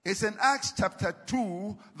 It's in Acts chapter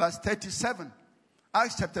 2, verse 37.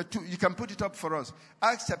 Acts chapter 2, you can put it up for us.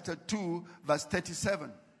 Acts chapter 2, verse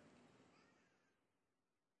 37.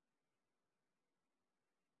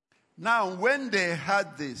 Now, when they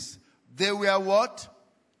heard this, they were what?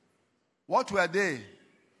 What were they?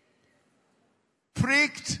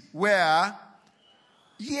 Pricked where?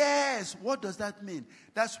 Yes, what does that mean?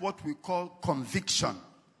 That's what we call conviction.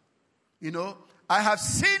 You know, I have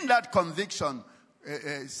seen that conviction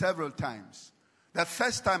several times. The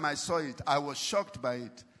first time I saw it, I was shocked by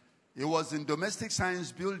it. It was in Domestic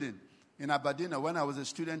Science Building in Aberdeen when I was a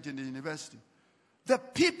student in the university. The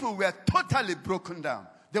people were totally broken down.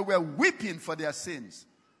 They were weeping for their sins.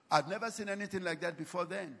 I'd never seen anything like that before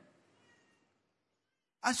then.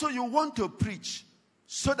 And so you want to preach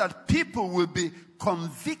so that people will be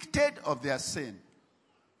convicted of their sin.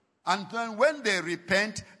 And then when they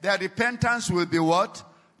repent, their repentance will be what?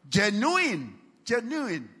 Genuine.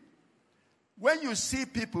 Genuine. When you see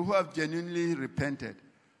people who have genuinely repented,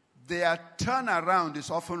 their turnaround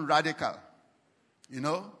is often radical. You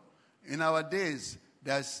know, in our days,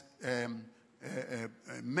 there's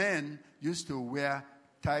men used to wear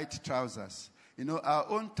tight trousers. You know, our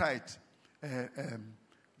own tight,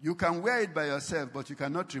 you can wear it by yourself, but you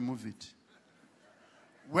cannot remove it.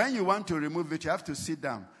 When you want to remove it, you have to sit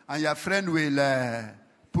down, and your friend will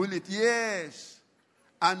pull it. Yes.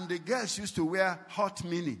 And the girls used to wear hot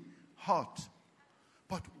mini. Hot.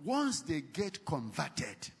 But once they get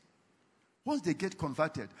converted,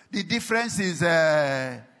 the difference is,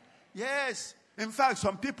 yes. In fact,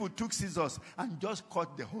 some people took scissors and just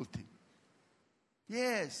cut the whole thing.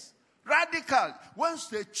 Yes. Radical. Once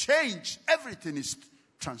they change, everything is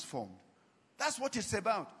transformed. That's what it's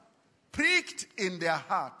about. Pricked in their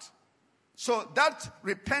heart. So that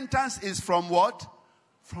repentance is from what?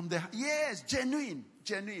 From the, yes, genuine.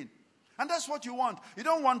 And that's what you want. You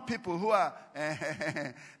don't want people who are,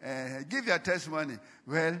 give your testimony.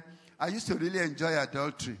 Well, I used to really enjoy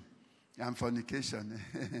adultery and fornication.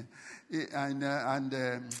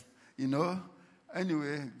 You know,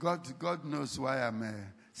 anyway, God knows why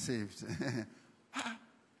I'm saved.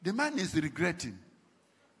 The man is regretting.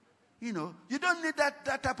 You know, you don't need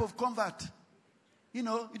that type of convert. You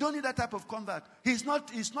know, you don't need that type of convert. He's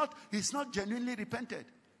not genuinely repented.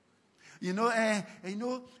 You know,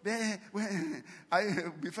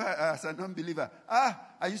 before as an unbeliever,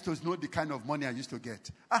 I used to know the kind of money I used to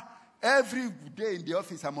get. Every day in the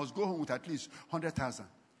office, I must go home with at least 100,000.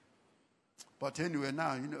 But anyway,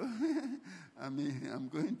 now, you know, I mean, I'm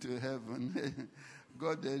going to heaven.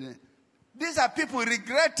 God, these are people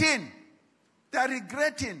regretting. They're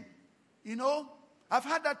regretting. You know, I've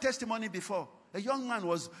had that testimony before. A young man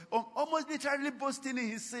was almost literally boasting in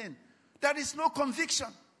his sin. There is no conviction.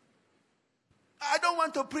 I don't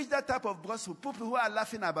want to preach that type of gospel. People who are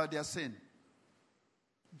laughing about their sin.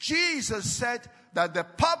 Jesus said that the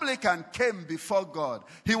publican came before God.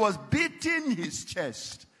 He was beating his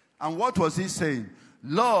chest. And what was he saying?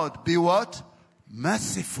 Lord, be what?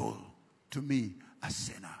 Merciful to me, a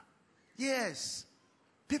sinner. Yes.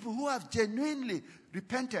 People who have genuinely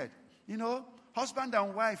repented. You know, husband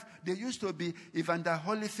and wife, they used to be Evander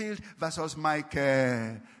Holyfield versus Mike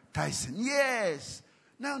Tyson. Yes.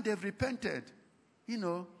 Now they've repented. You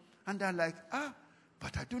know, and they're like,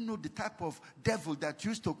 but I don't know the type of devil that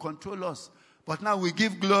used to control us. But now we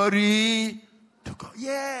give glory to God.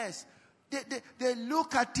 Yes. They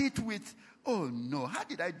look at it with, oh no, how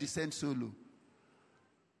did I descend so low?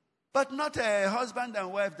 But not a husband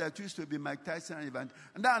and wife that used to be Mike Tyson and Evander.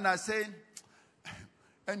 And now I'm saying,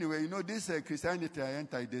 anyway, you know, this Christianity I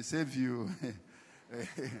entered, they save you.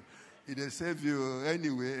 They save you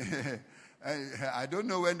anyway. I don't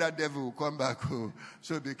know when that devil will come back.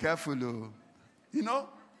 So be careful. You know,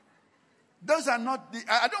 those are not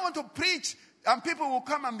I don't want to preach and people will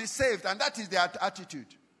come and be saved and that is their attitude.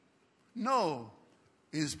 No.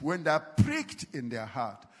 It's when they're pricked in their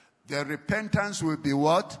heart. Their repentance will be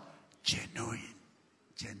what? Genuine.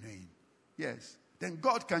 Yes. Then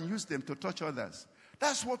God can use them to touch others.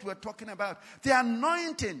 That's what we're talking about. The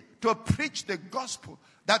anointing to preach the gospel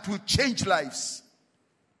that will change lives.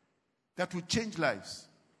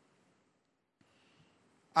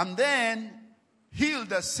 And then heal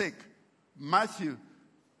the sick. Matthew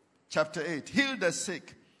chapter 8. Heal the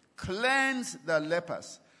sick. Cleanse the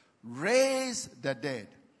lepers. Raise the dead.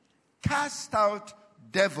 Cast out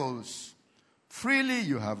devils. Freely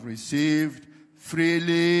you have received.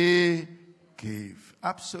 Freely give.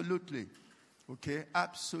 Absolutely. Okay?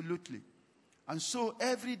 Absolutely. And so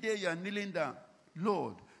every day you are kneeling down.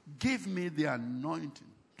 Lord, give me the anointing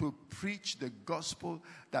to preach the gospel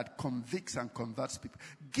that convicts and converts people.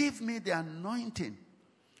 Give me the anointing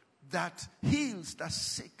that heals the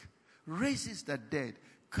sick, raises the dead,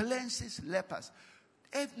 cleanses lepers.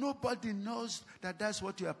 If nobody knows that that's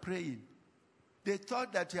what you are praying. They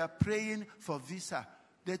thought that you are praying for visa.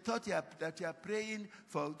 They thought that you are praying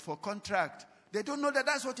for contract. They don't know that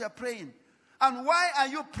that's what you are praying. And why are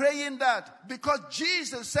you praying that? Because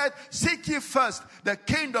Jesus said, seek ye first the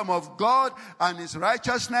kingdom of God and his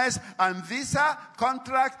righteousness, and visa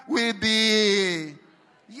contract will be.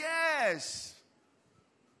 Yes.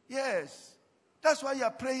 Yes. That's why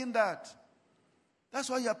you're praying that. That's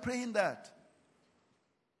why you're praying that.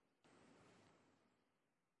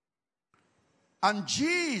 And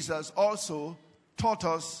Jesus also taught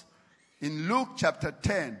us in Luke chapter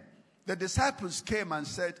 10. The disciples came and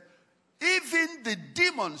said, even the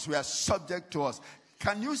demons were subject to us.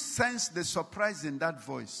 Can you sense the surprise in that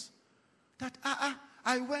voice? That,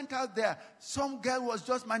 I went out there. Some girl was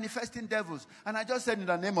just manifesting devils. And I just said, in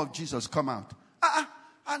the name of Jesus, come out.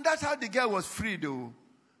 And that's how the girl was freed, though.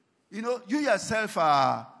 You know, you yourself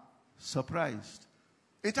are surprised.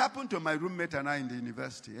 It happened to my roommate and I in the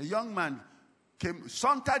university. A young man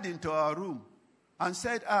sauntered into our room and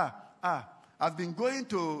said, I've been going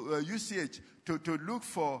to UCH to look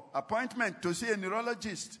for appointment to see a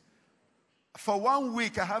neurologist. For 1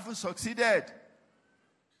 week, I haven't succeeded.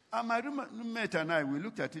 And my roommate and I, we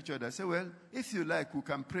looked at each other and said, well, if you like, we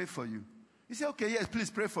can pray for you. He said, okay, yes, please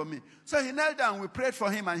pray for me. So he knelt down, we prayed for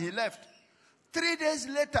him, and he left. 3 days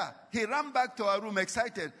later, he ran back to our room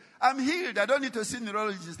excited. I'm healed. I don't need to see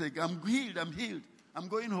neurologist again. I'm healed. I'm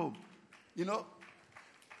going home. You know,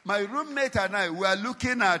 my roommate and I were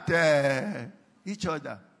looking at each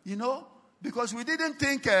other, you know, because we didn't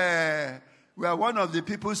think we are one of the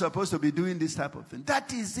people supposed to be doing this type of thing.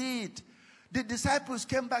 That is it. The disciples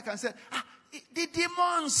came back and said, the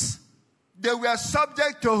demons, they were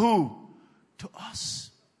subject to who? To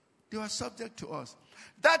us. They were subject to us.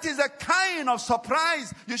 That is a kind of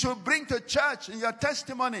surprise you should bring to church in your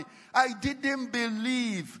testimony. I didn't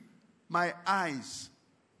believe my eyes.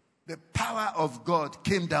 The power of God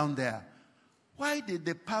came down there. Why did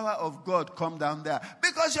the power of God come down there?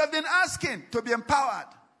 Because you have been asking to be empowered.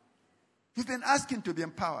 You've been asking to be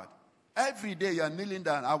empowered. Every day you are kneeling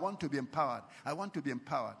down. I want to be empowered. I want to be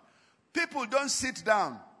empowered. People don't sit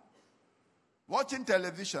down watching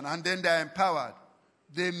television and then they're empowered.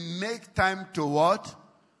 They make time to what?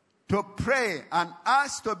 To pray and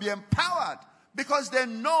ask to be empowered. Because they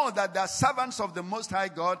know that they're servants of the Most High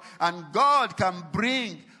God, and God can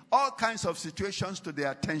bring all kinds of situations to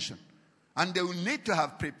their attention. And they will need to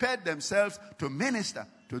have prepared themselves to minister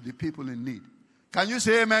to the people in need. Can you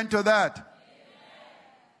say amen to that? Amen.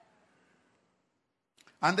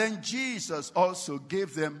 And then Jesus also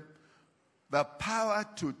gave them the power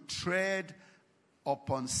to tread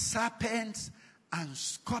upon serpents and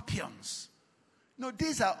scorpions. No,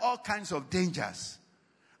 these are all kinds of dangers.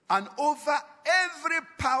 And over every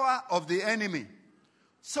power of the enemy.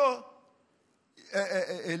 So,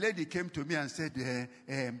 a lady came to me and said,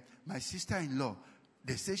 my sister-in-law,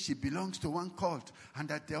 they say she belongs to one cult. And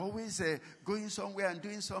that they're always going somewhere and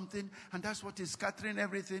doing something. And that's what is scattering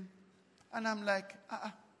everything. And I'm like,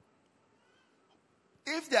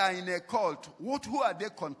 If they are in a cult, who are they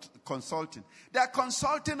consulting? They are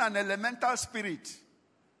consulting an elemental spirit.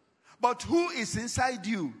 But who is inside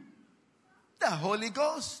you? The Holy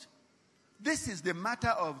Ghost. This is the matter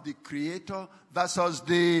of the creator versus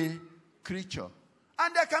the creature.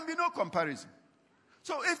 And there can be no comparison.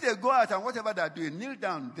 So if they go out and whatever they are doing, kneel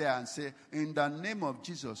down there and say, in the name of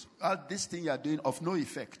Jesus, this thing you are doing of no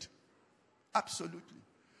effect. Absolutely.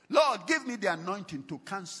 Lord, give me the anointing to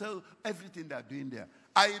cancel everything they are doing there.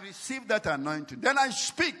 I receive that anointing. Then I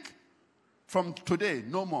speak from today,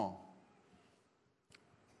 no more.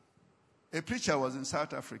 A preacher was in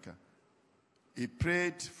South Africa. He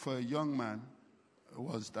prayed for a young man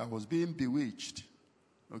that was being bewitched.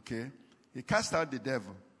 Okay? He cast out the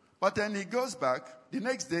devil. But then he goes back. The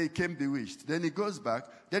next day he came bewitched. Then he goes back.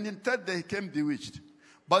 Then the third day he came bewitched.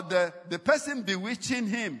 But the person bewitching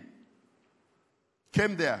him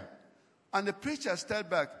came there. And the preacher stepped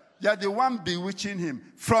back. You are the one bewitching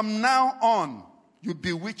him. From now on, you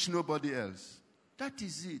bewitch nobody else. That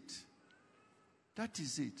is it. That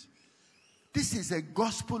is it. This is a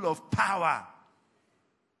gospel of power.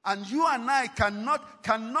 And you and I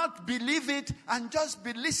cannot believe it and just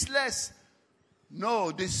be listless.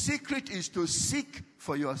 No, the secret is to seek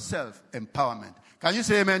for yourself empowerment. Can you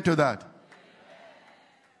say amen to that?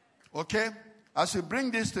 Okay? As we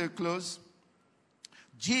bring this to a close,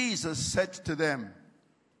 Jesus said to them,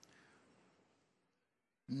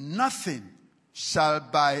 nothing shall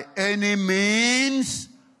by any means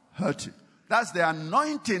hurt you. That's the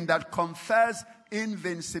anointing that confers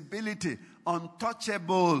invincibility,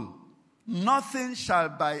 untouchable. Nothing shall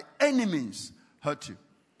by any means hurt you.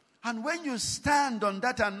 And when you stand on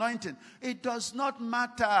that anointing, it does not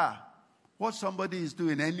matter what somebody is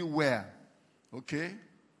doing anywhere. Okay?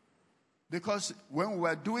 Because when we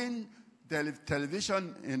were doing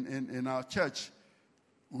television in our church,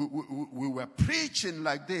 we were preaching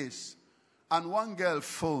like this, and one girl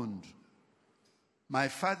phoned. My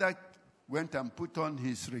father went and put on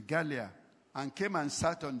his regalia and came and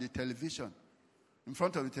sat on the television, in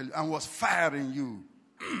front of the television, and was firing you.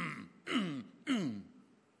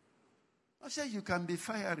 I said, you can be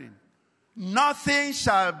firing. Nothing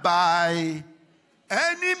shall by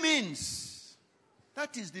any means.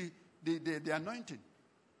 That is the anointing.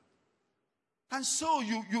 And so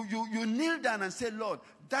you kneel down and say, Lord,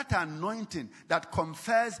 that anointing that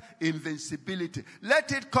confers invincibility,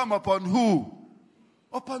 let it come upon who?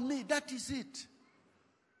 Upon me. That is it.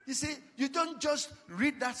 You see, you don't just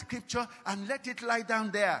read that scripture and let it lie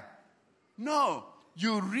down there. No,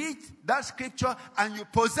 you read that scripture and you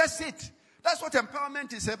possess it. That's what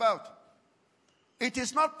empowerment is about. It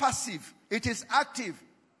is not passive. It is active.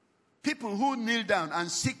 People who kneel down and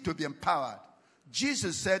seek to be empowered.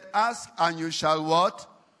 Jesus said, ask and you shall what?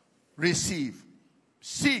 Receive.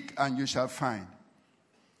 Seek and you shall find.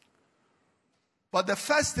 But the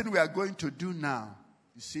first thing we are going to do now,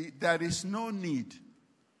 you see, there is no need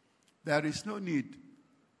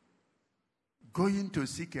going to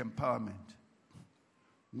seek empowerment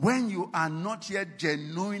when you are not yet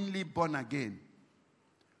genuinely born again.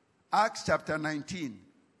 Acts chapter 19,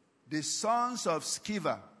 the sons of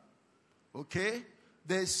Sceva, okay,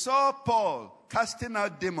 they saw Paul casting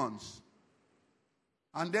out demons.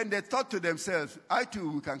 And then they thought to themselves, I too,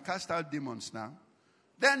 we can cast out demons now.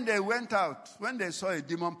 Then they went out. When they saw a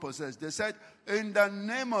demon possessed, they said, in the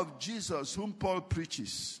name of Jesus, whom Paul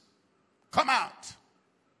preaches, come out.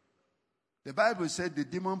 The Bible said the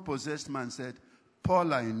demon-possessed man said,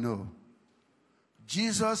 Paul I know.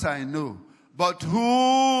 Jesus I know. But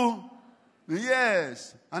who?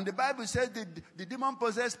 Yes. And the Bible says the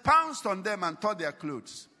demon-possessed pounced on them and tore their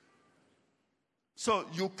clothes. So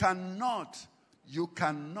you cannot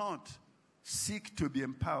seek to be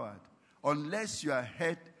empowered unless your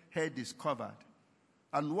head is covered.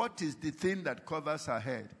 And what is the thing that covers our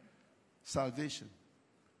head? Salvation.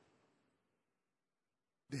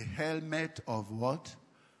 The helmet of what?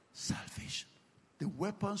 Salvation. The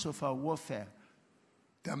weapons of our warfare.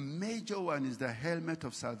 The major one is the helmet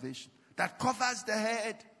of salvation that covers the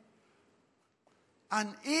head.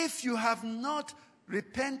 And if you have not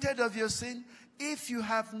repented of your sin, if you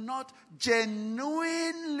have not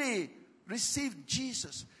genuinely received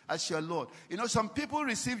Jesus as your Lord. You know, some people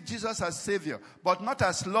receive Jesus as Savior, but not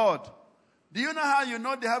as Lord. Do you know how you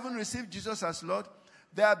know they haven't received Jesus as Lord?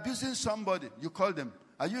 They are abusing somebody. You call them,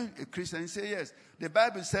 are you a Christian? You say yes. The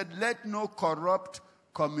Bible said, let no corrupt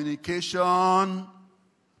communication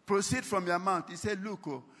proceed from your mouth. He said, look,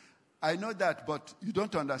 I know that, but you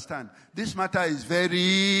don't understand. This matter is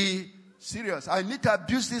very serious. I need to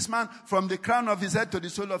abuse this man from the crown of his head to the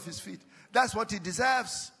sole of his feet. That's what he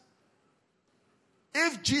deserves.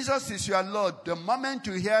 If Jesus is your Lord, the moment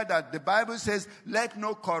you hear that the Bible says, let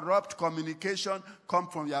no corrupt communication come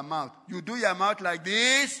from your mouth, you do your mouth like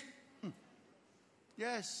this.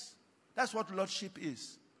 Yes, that's what Lordship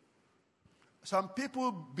is. Some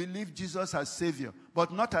people believe Jesus as Savior,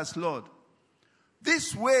 but not as Lord.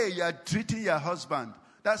 This way you are treating your husband,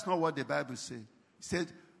 that's not what the Bible says. It said,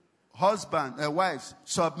 wives,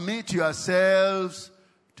 submit yourselves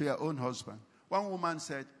to your own husband. One woman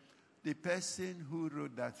said, the person who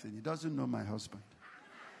wrote that thing, he doesn't know my husband.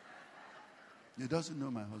 He doesn't know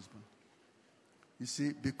my husband. You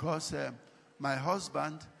see, because my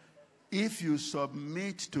husband, if you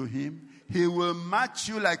submit to him, he will match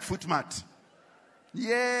you like footmat.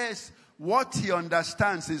 Yes, what he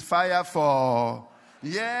understands is fire for.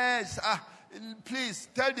 Yes, please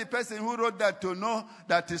tell the person who wrote that to know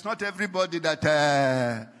that it's not everybody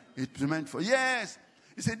that it's meant for. Yes.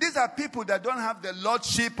 You see, these are people that don't have the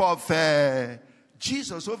Lordship of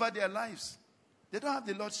Jesus over their lives. They don't have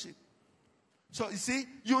the Lordship. So, you see,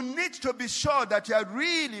 you need to be sure that you are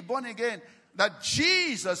really born again. That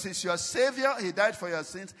Jesus is your Savior. He died for your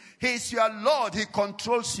sins. He is your Lord. He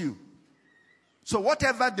controls you. So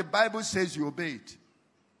whatever the Bible says, you obey it.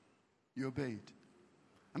 You obey it.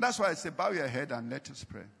 And that's why I say, bow your head and let us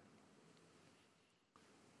pray.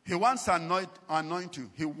 He wants to anoint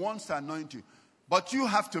you. He wants to anoint you. But you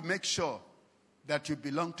have to make sure that you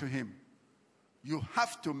belong to him. You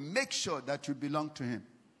have to make sure that you belong to him.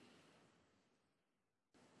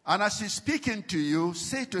 And as he's speaking to you,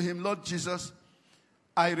 say to him, Lord Jesus,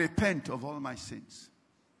 I repent of all my sins.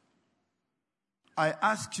 I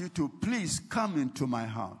ask you to please come into my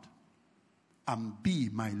heart and be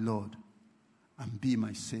my Lord and be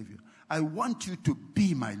my Savior. I want you to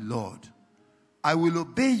be my Lord. I will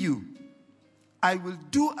obey you. I will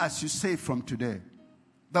do as you say from today.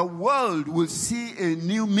 The world will see a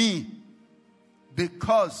new me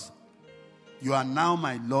because you are now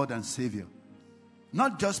my Lord and Savior.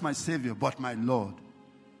 Not just my Savior, but my Lord.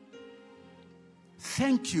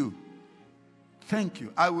 Thank you. Thank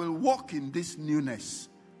you. I will walk in this newness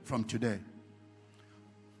from today.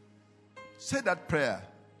 Say that prayer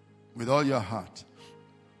with all your heart.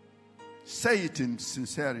 Say it in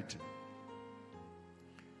sincerity.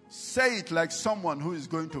 Say it like someone who is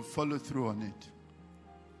going to follow through on it.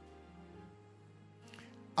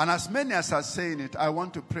 And as many as are saying it, I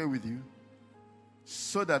want to pray with you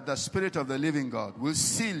so that the Spirit of the living God will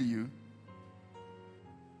seal you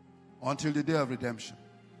until the day of redemption.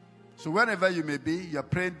 So wherever you may be, you're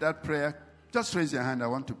praying that prayer, just raise your hand. I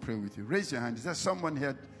want to pray with you. Raise your hand. Is there someone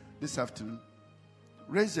here this afternoon?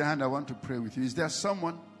 Raise your hand. I want to pray with you. Is there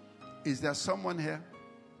someone? Is there someone here?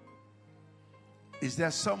 Is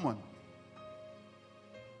there someone?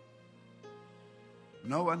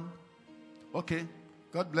 No one? Okay.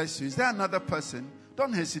 God bless you. Is there another person?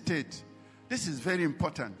 Don't hesitate. This is very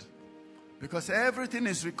important because everything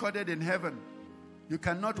is recorded in heaven. You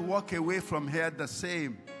cannot walk away from here the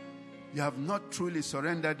same. You have not truly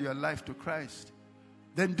surrendered your life to Christ.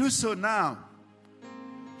 Then do so now.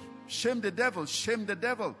 Shame the devil. Shame the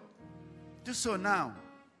devil. Do so now.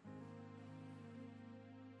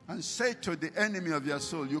 And say to the enemy of your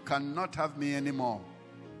soul, you cannot have me anymore.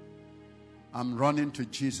 I'm running to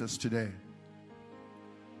Jesus today.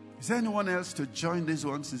 Is there anyone else to join these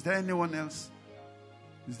ones? Is there anyone else?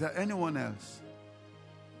 Is there anyone else?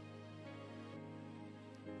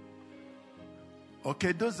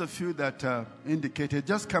 Okay, those of you that indicated,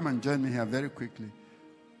 just come and join me here very quickly.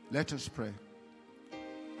 Let us pray.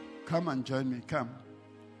 Come and join me. Come.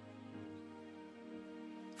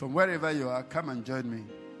 From wherever you are, come and join me.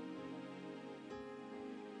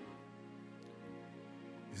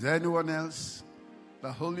 Is there anyone else?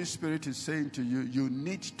 The Holy Spirit is saying to you, you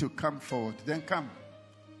need to come forward. Then come.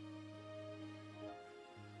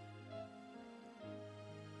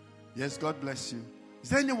 Yes, God bless you. Is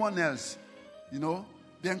there anyone else? You know,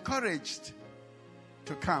 be encouraged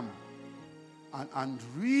to come and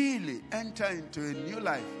really enter into a new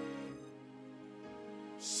life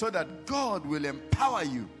so that God will empower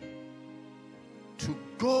you to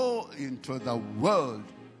go into the world.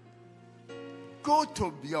 Go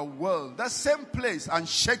to your world, that same place, and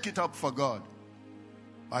shake it up for God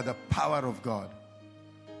by the power of God.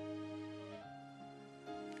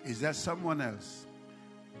 Is there someone else?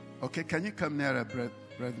 Okay, can you come nearer, brethren?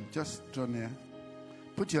 Just draw near.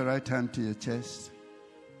 Put your right hand to your chest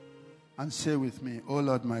and say with me, "Oh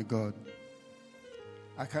Lord my God."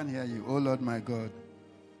 I can't hear you. "Oh Lord my God,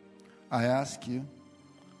 I ask you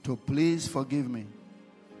to please forgive me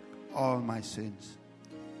all my sins.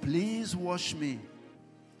 Please wash me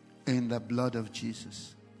in the blood of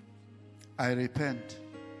Jesus. I repent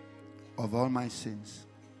of all my sins.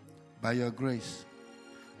 By your grace,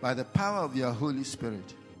 by the power of your Holy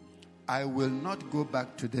Spirit, I will not go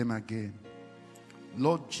back to them again.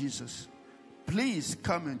 Lord Jesus, please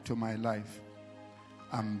come into my life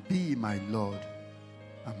and be my Lord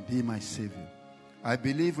and be my Savior. I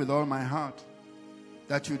believe with all my heart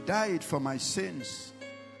that you died for my sins.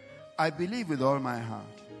 I believe with all my heart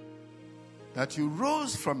that you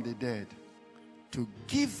rose from the dead to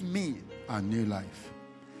give me a new life.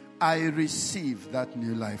 I receive that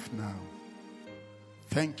new life now.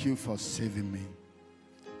 Thank you for saving me.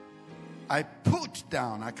 I put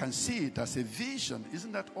down, I can see it as a vision.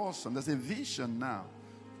 Isn't that awesome? There's a vision now.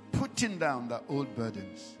 Putting down the old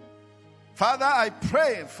burdens. Father, I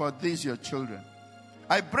pray for these your children.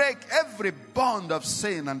 I break every bond of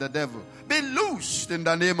sin and the devil. Be loosed in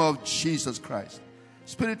the name of Jesus Christ.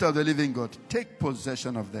 Spirit of the living God, take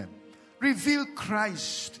possession of them. Reveal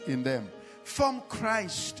Christ in them. Form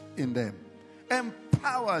Christ in them.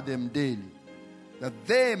 Empower them daily, that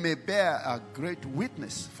they may bear a great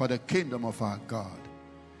witness for the kingdom of our God.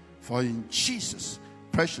 For in Jesus'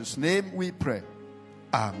 precious name we pray.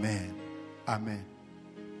 Amen. Amen.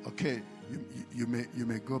 Okay, you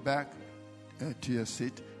may go back to your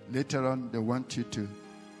seat. Later on, they want you to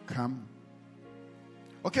come.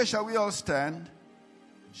 Okay, shall we all stand?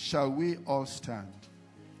 Shall we all stand?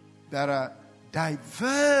 There are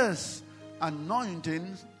diverse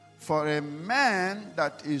anointings for a man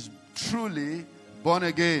that is truly born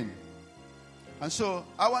again. And so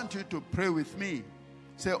I want you to pray with me.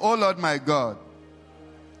 Say, "Oh Lord my God,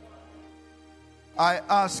 I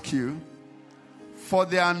ask you for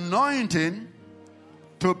the anointing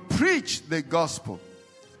to preach the gospel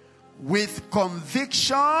with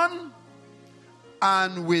conviction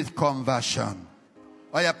and with conversion."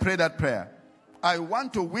 Oh yeah, pray that prayer. I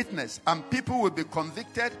want to witness, and people will be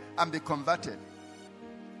convicted and be converted.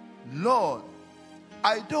 Lord,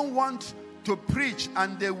 I don't want to preach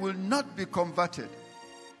and they will not be converted.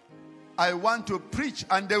 I want to preach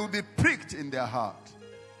and they will be pricked in their heart.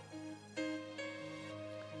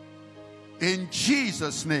 In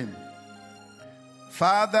Jesus' name.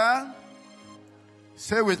 Father,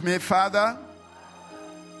 say with me, Father,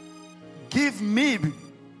 give me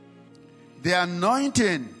the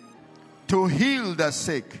anointing to heal the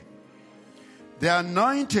sick, the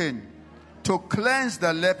anointing to cleanse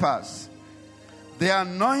the lepers, the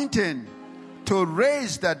anointing to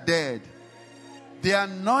raise the dead, the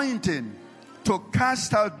anointing to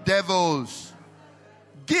cast out devils.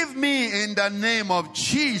 Give me in the name of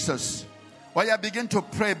Jesus. While you begin to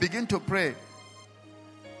pray, begin to pray.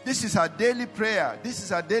 This is our daily prayer. This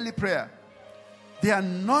is our daily prayer. The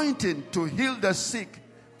anointing to heal the sick,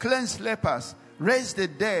 cleanse lepers, raise the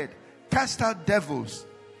dead, cast out devils.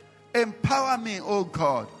 Empower me, O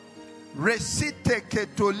God. Resite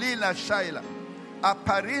ketolila shaila.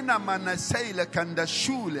 Aparina manaseila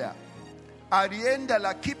kandashulia. Arienda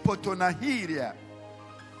la kipotonahiria.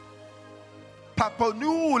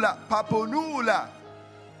 Paponula.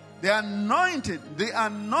 The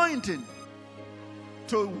anointing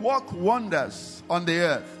to work wonders on the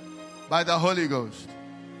earth by the Holy Ghost,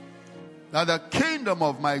 that the kingdom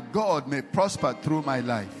of my God may prosper through my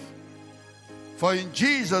life. For in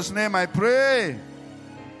Jesus' name I pray.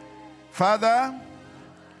 Father,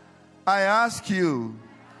 I ask you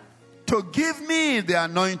to give me the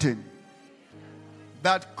anointing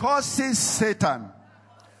that causes Satan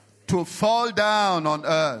to fall down on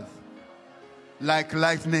earth like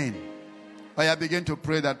lightning. I begin to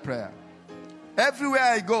pray that prayer. Everywhere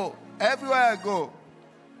I go,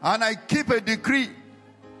 and I keep a decree,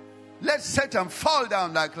 let Satan fall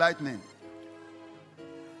down like lightning.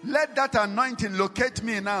 Let that anointing locate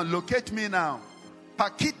me now.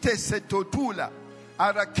 Pakite setotula,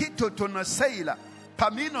 arakito tonaseila,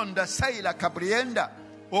 paminonda seila kabrienda,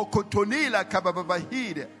 okotonila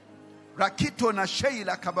kababahire, rakito na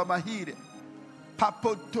sheila kababahire,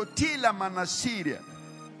 papototila manasiria.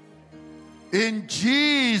 In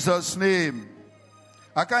Jesus' name.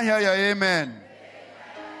 I can hear you, amen.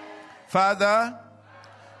 Father,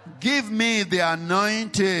 give me the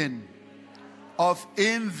anointing of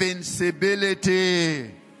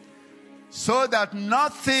invincibility, so that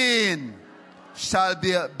nothing shall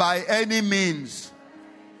be by any means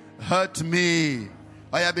hurt me.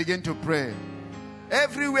 I begin to pray.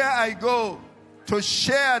 Everywhere I go to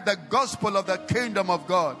share the gospel of the kingdom of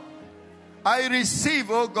God, I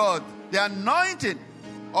receive, oh God, the anointing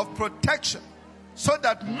of protection, so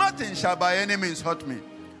that nothing shall by any means hurt me.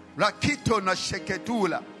 Rakito na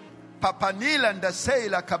sheketula, papanila nda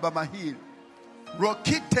seila kabamahir,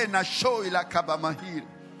 rokite na shoila kabamahir,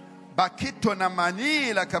 bakito na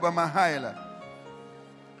manila kabamahaila.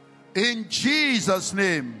 In Jesus'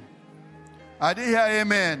 name. I did hear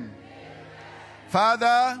amen.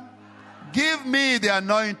 Father, give me the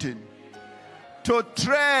anointing to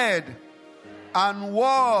tread and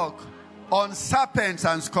walk on serpents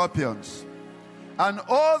and scorpions, and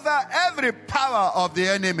over every power of the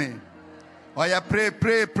enemy. Oh, yeah, pray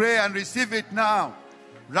and receive it now.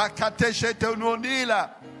 I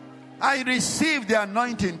receive the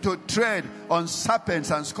anointing to tread on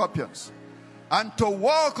serpents and scorpions, and to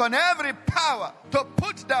walk on every power, to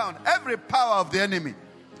put down every power of the enemy.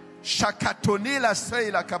 Shakatonila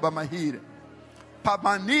seila kabamahire,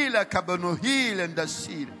 pamanila kabanohil and the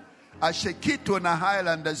seed, ashekito nahail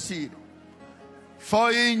and the seed.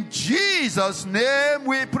 For in Jesus' name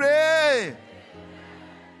we pray.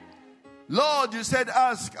 Lord, you said,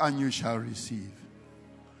 ask and you shall receive.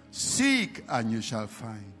 Seek and you shall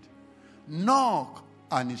find. Knock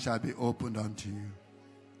and it shall be opened unto you.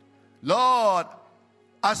 Lord,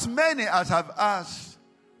 as many as have asked,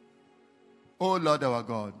 O Lord our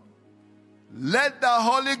God, let the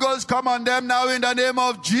Holy Ghost come on them now in the name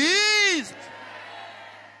of Jesus.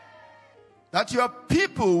 That your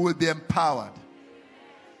people will be empowered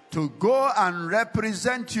to go and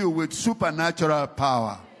represent you with supernatural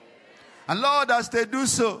power. And Lord, as they do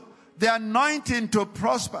so, the anointing to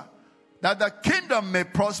prosper, that the kingdom may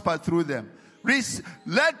prosper through them.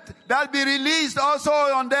 Let that be released also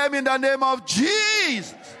on them in the name of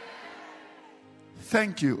Jesus.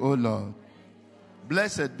 Thank you, O Lord.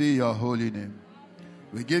 Blessed be your holy name.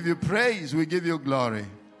 We give you praise, we give you glory.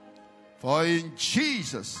 For in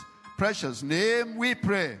Jesus' precious name we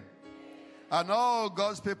pray. And all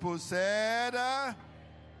God's people said...